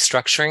cognitive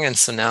restructuring, and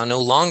so now no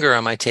longer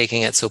am I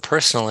taking it so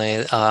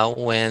personally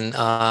when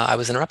I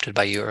was interrupted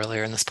by you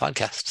earlier in this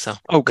podcast. So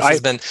this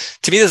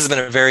has been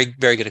a very,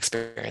 very good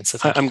experience. So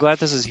I'm glad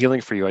this is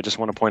healing for you. I just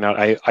want to point out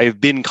I've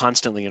been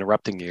constantly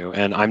interrupting you,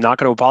 and I'm not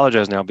going to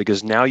apologize now,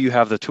 because now you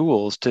have the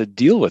tools to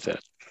deal with it.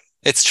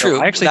 It's true.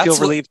 So I actually feel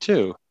relieved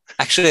too.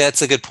 Actually,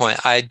 that's a good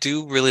point. I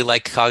do really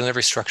like cognitive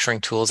restructuring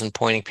tools and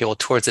pointing people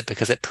towards it,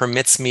 because it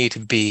permits me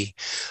to be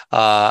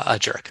a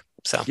jerk.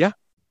 So yeah,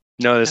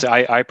 no,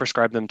 I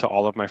prescribe them to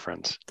all of my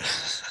friends.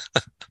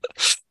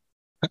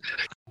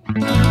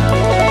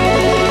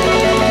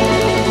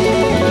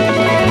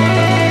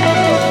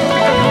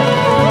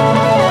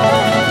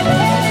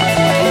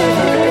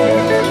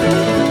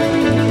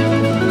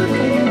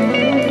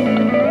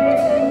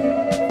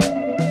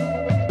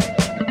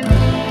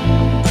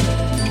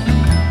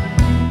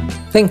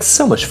 Thanks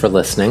so much for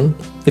listening.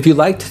 If you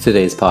liked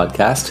today's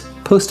podcast,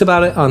 post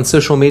about it on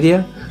social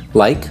media,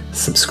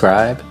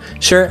 subscribe,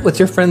 share it with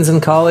your friends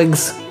and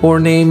colleagues, or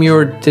name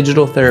your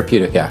digital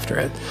therapeutic after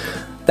it.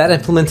 That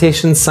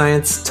implementation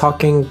science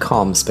talking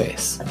calm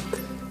space.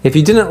 If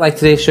you didn't like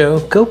today's show,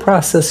 go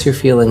process your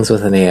feelings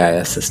with an AI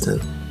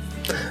assistant.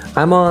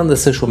 I'm on the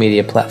social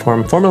media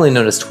platform formerly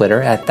known as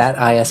Twitter at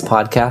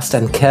 @ISPodcast,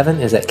 and Kevin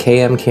is at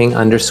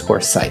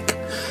KMKing_psych.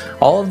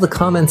 All of the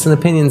comments and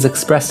opinions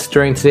expressed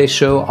during today's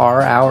show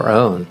are our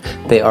own.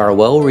 They are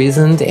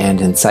well-reasoned and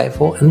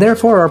insightful, and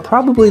therefore are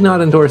probably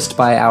not endorsed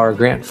by our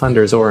grant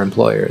funders or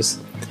employers.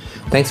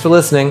 Thanks for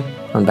listening.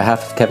 On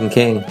behalf of Kevin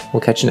King,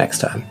 we'll catch you next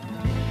time.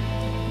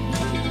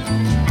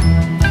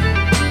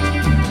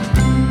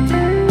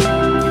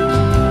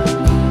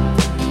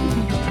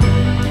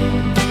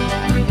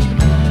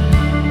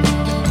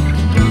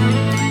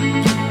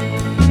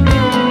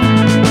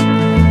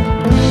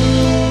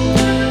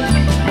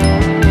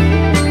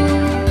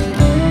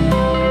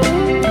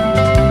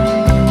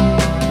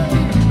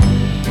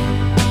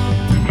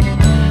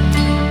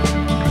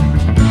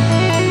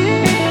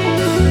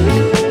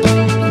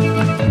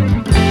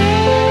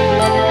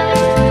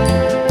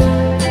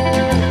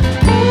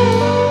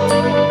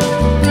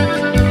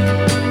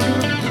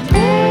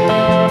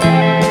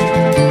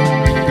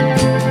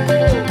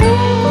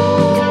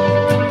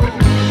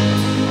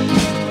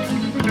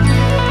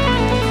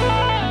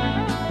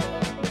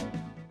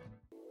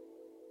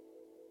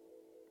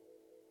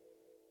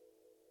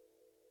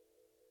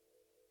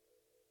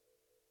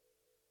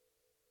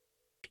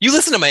 You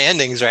listen to my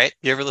endings, right?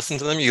 You ever listen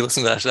to them? You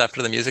listen to that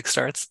after the music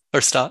starts or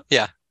stop?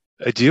 Yeah.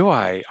 Do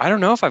I? I don't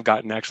know if I've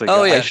gotten actually.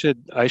 Oh, yeah.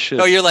 I should.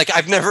 Oh, you're like,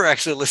 I've never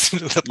actually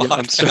listened to the Yeah,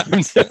 podcast.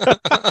 I'm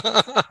sorry.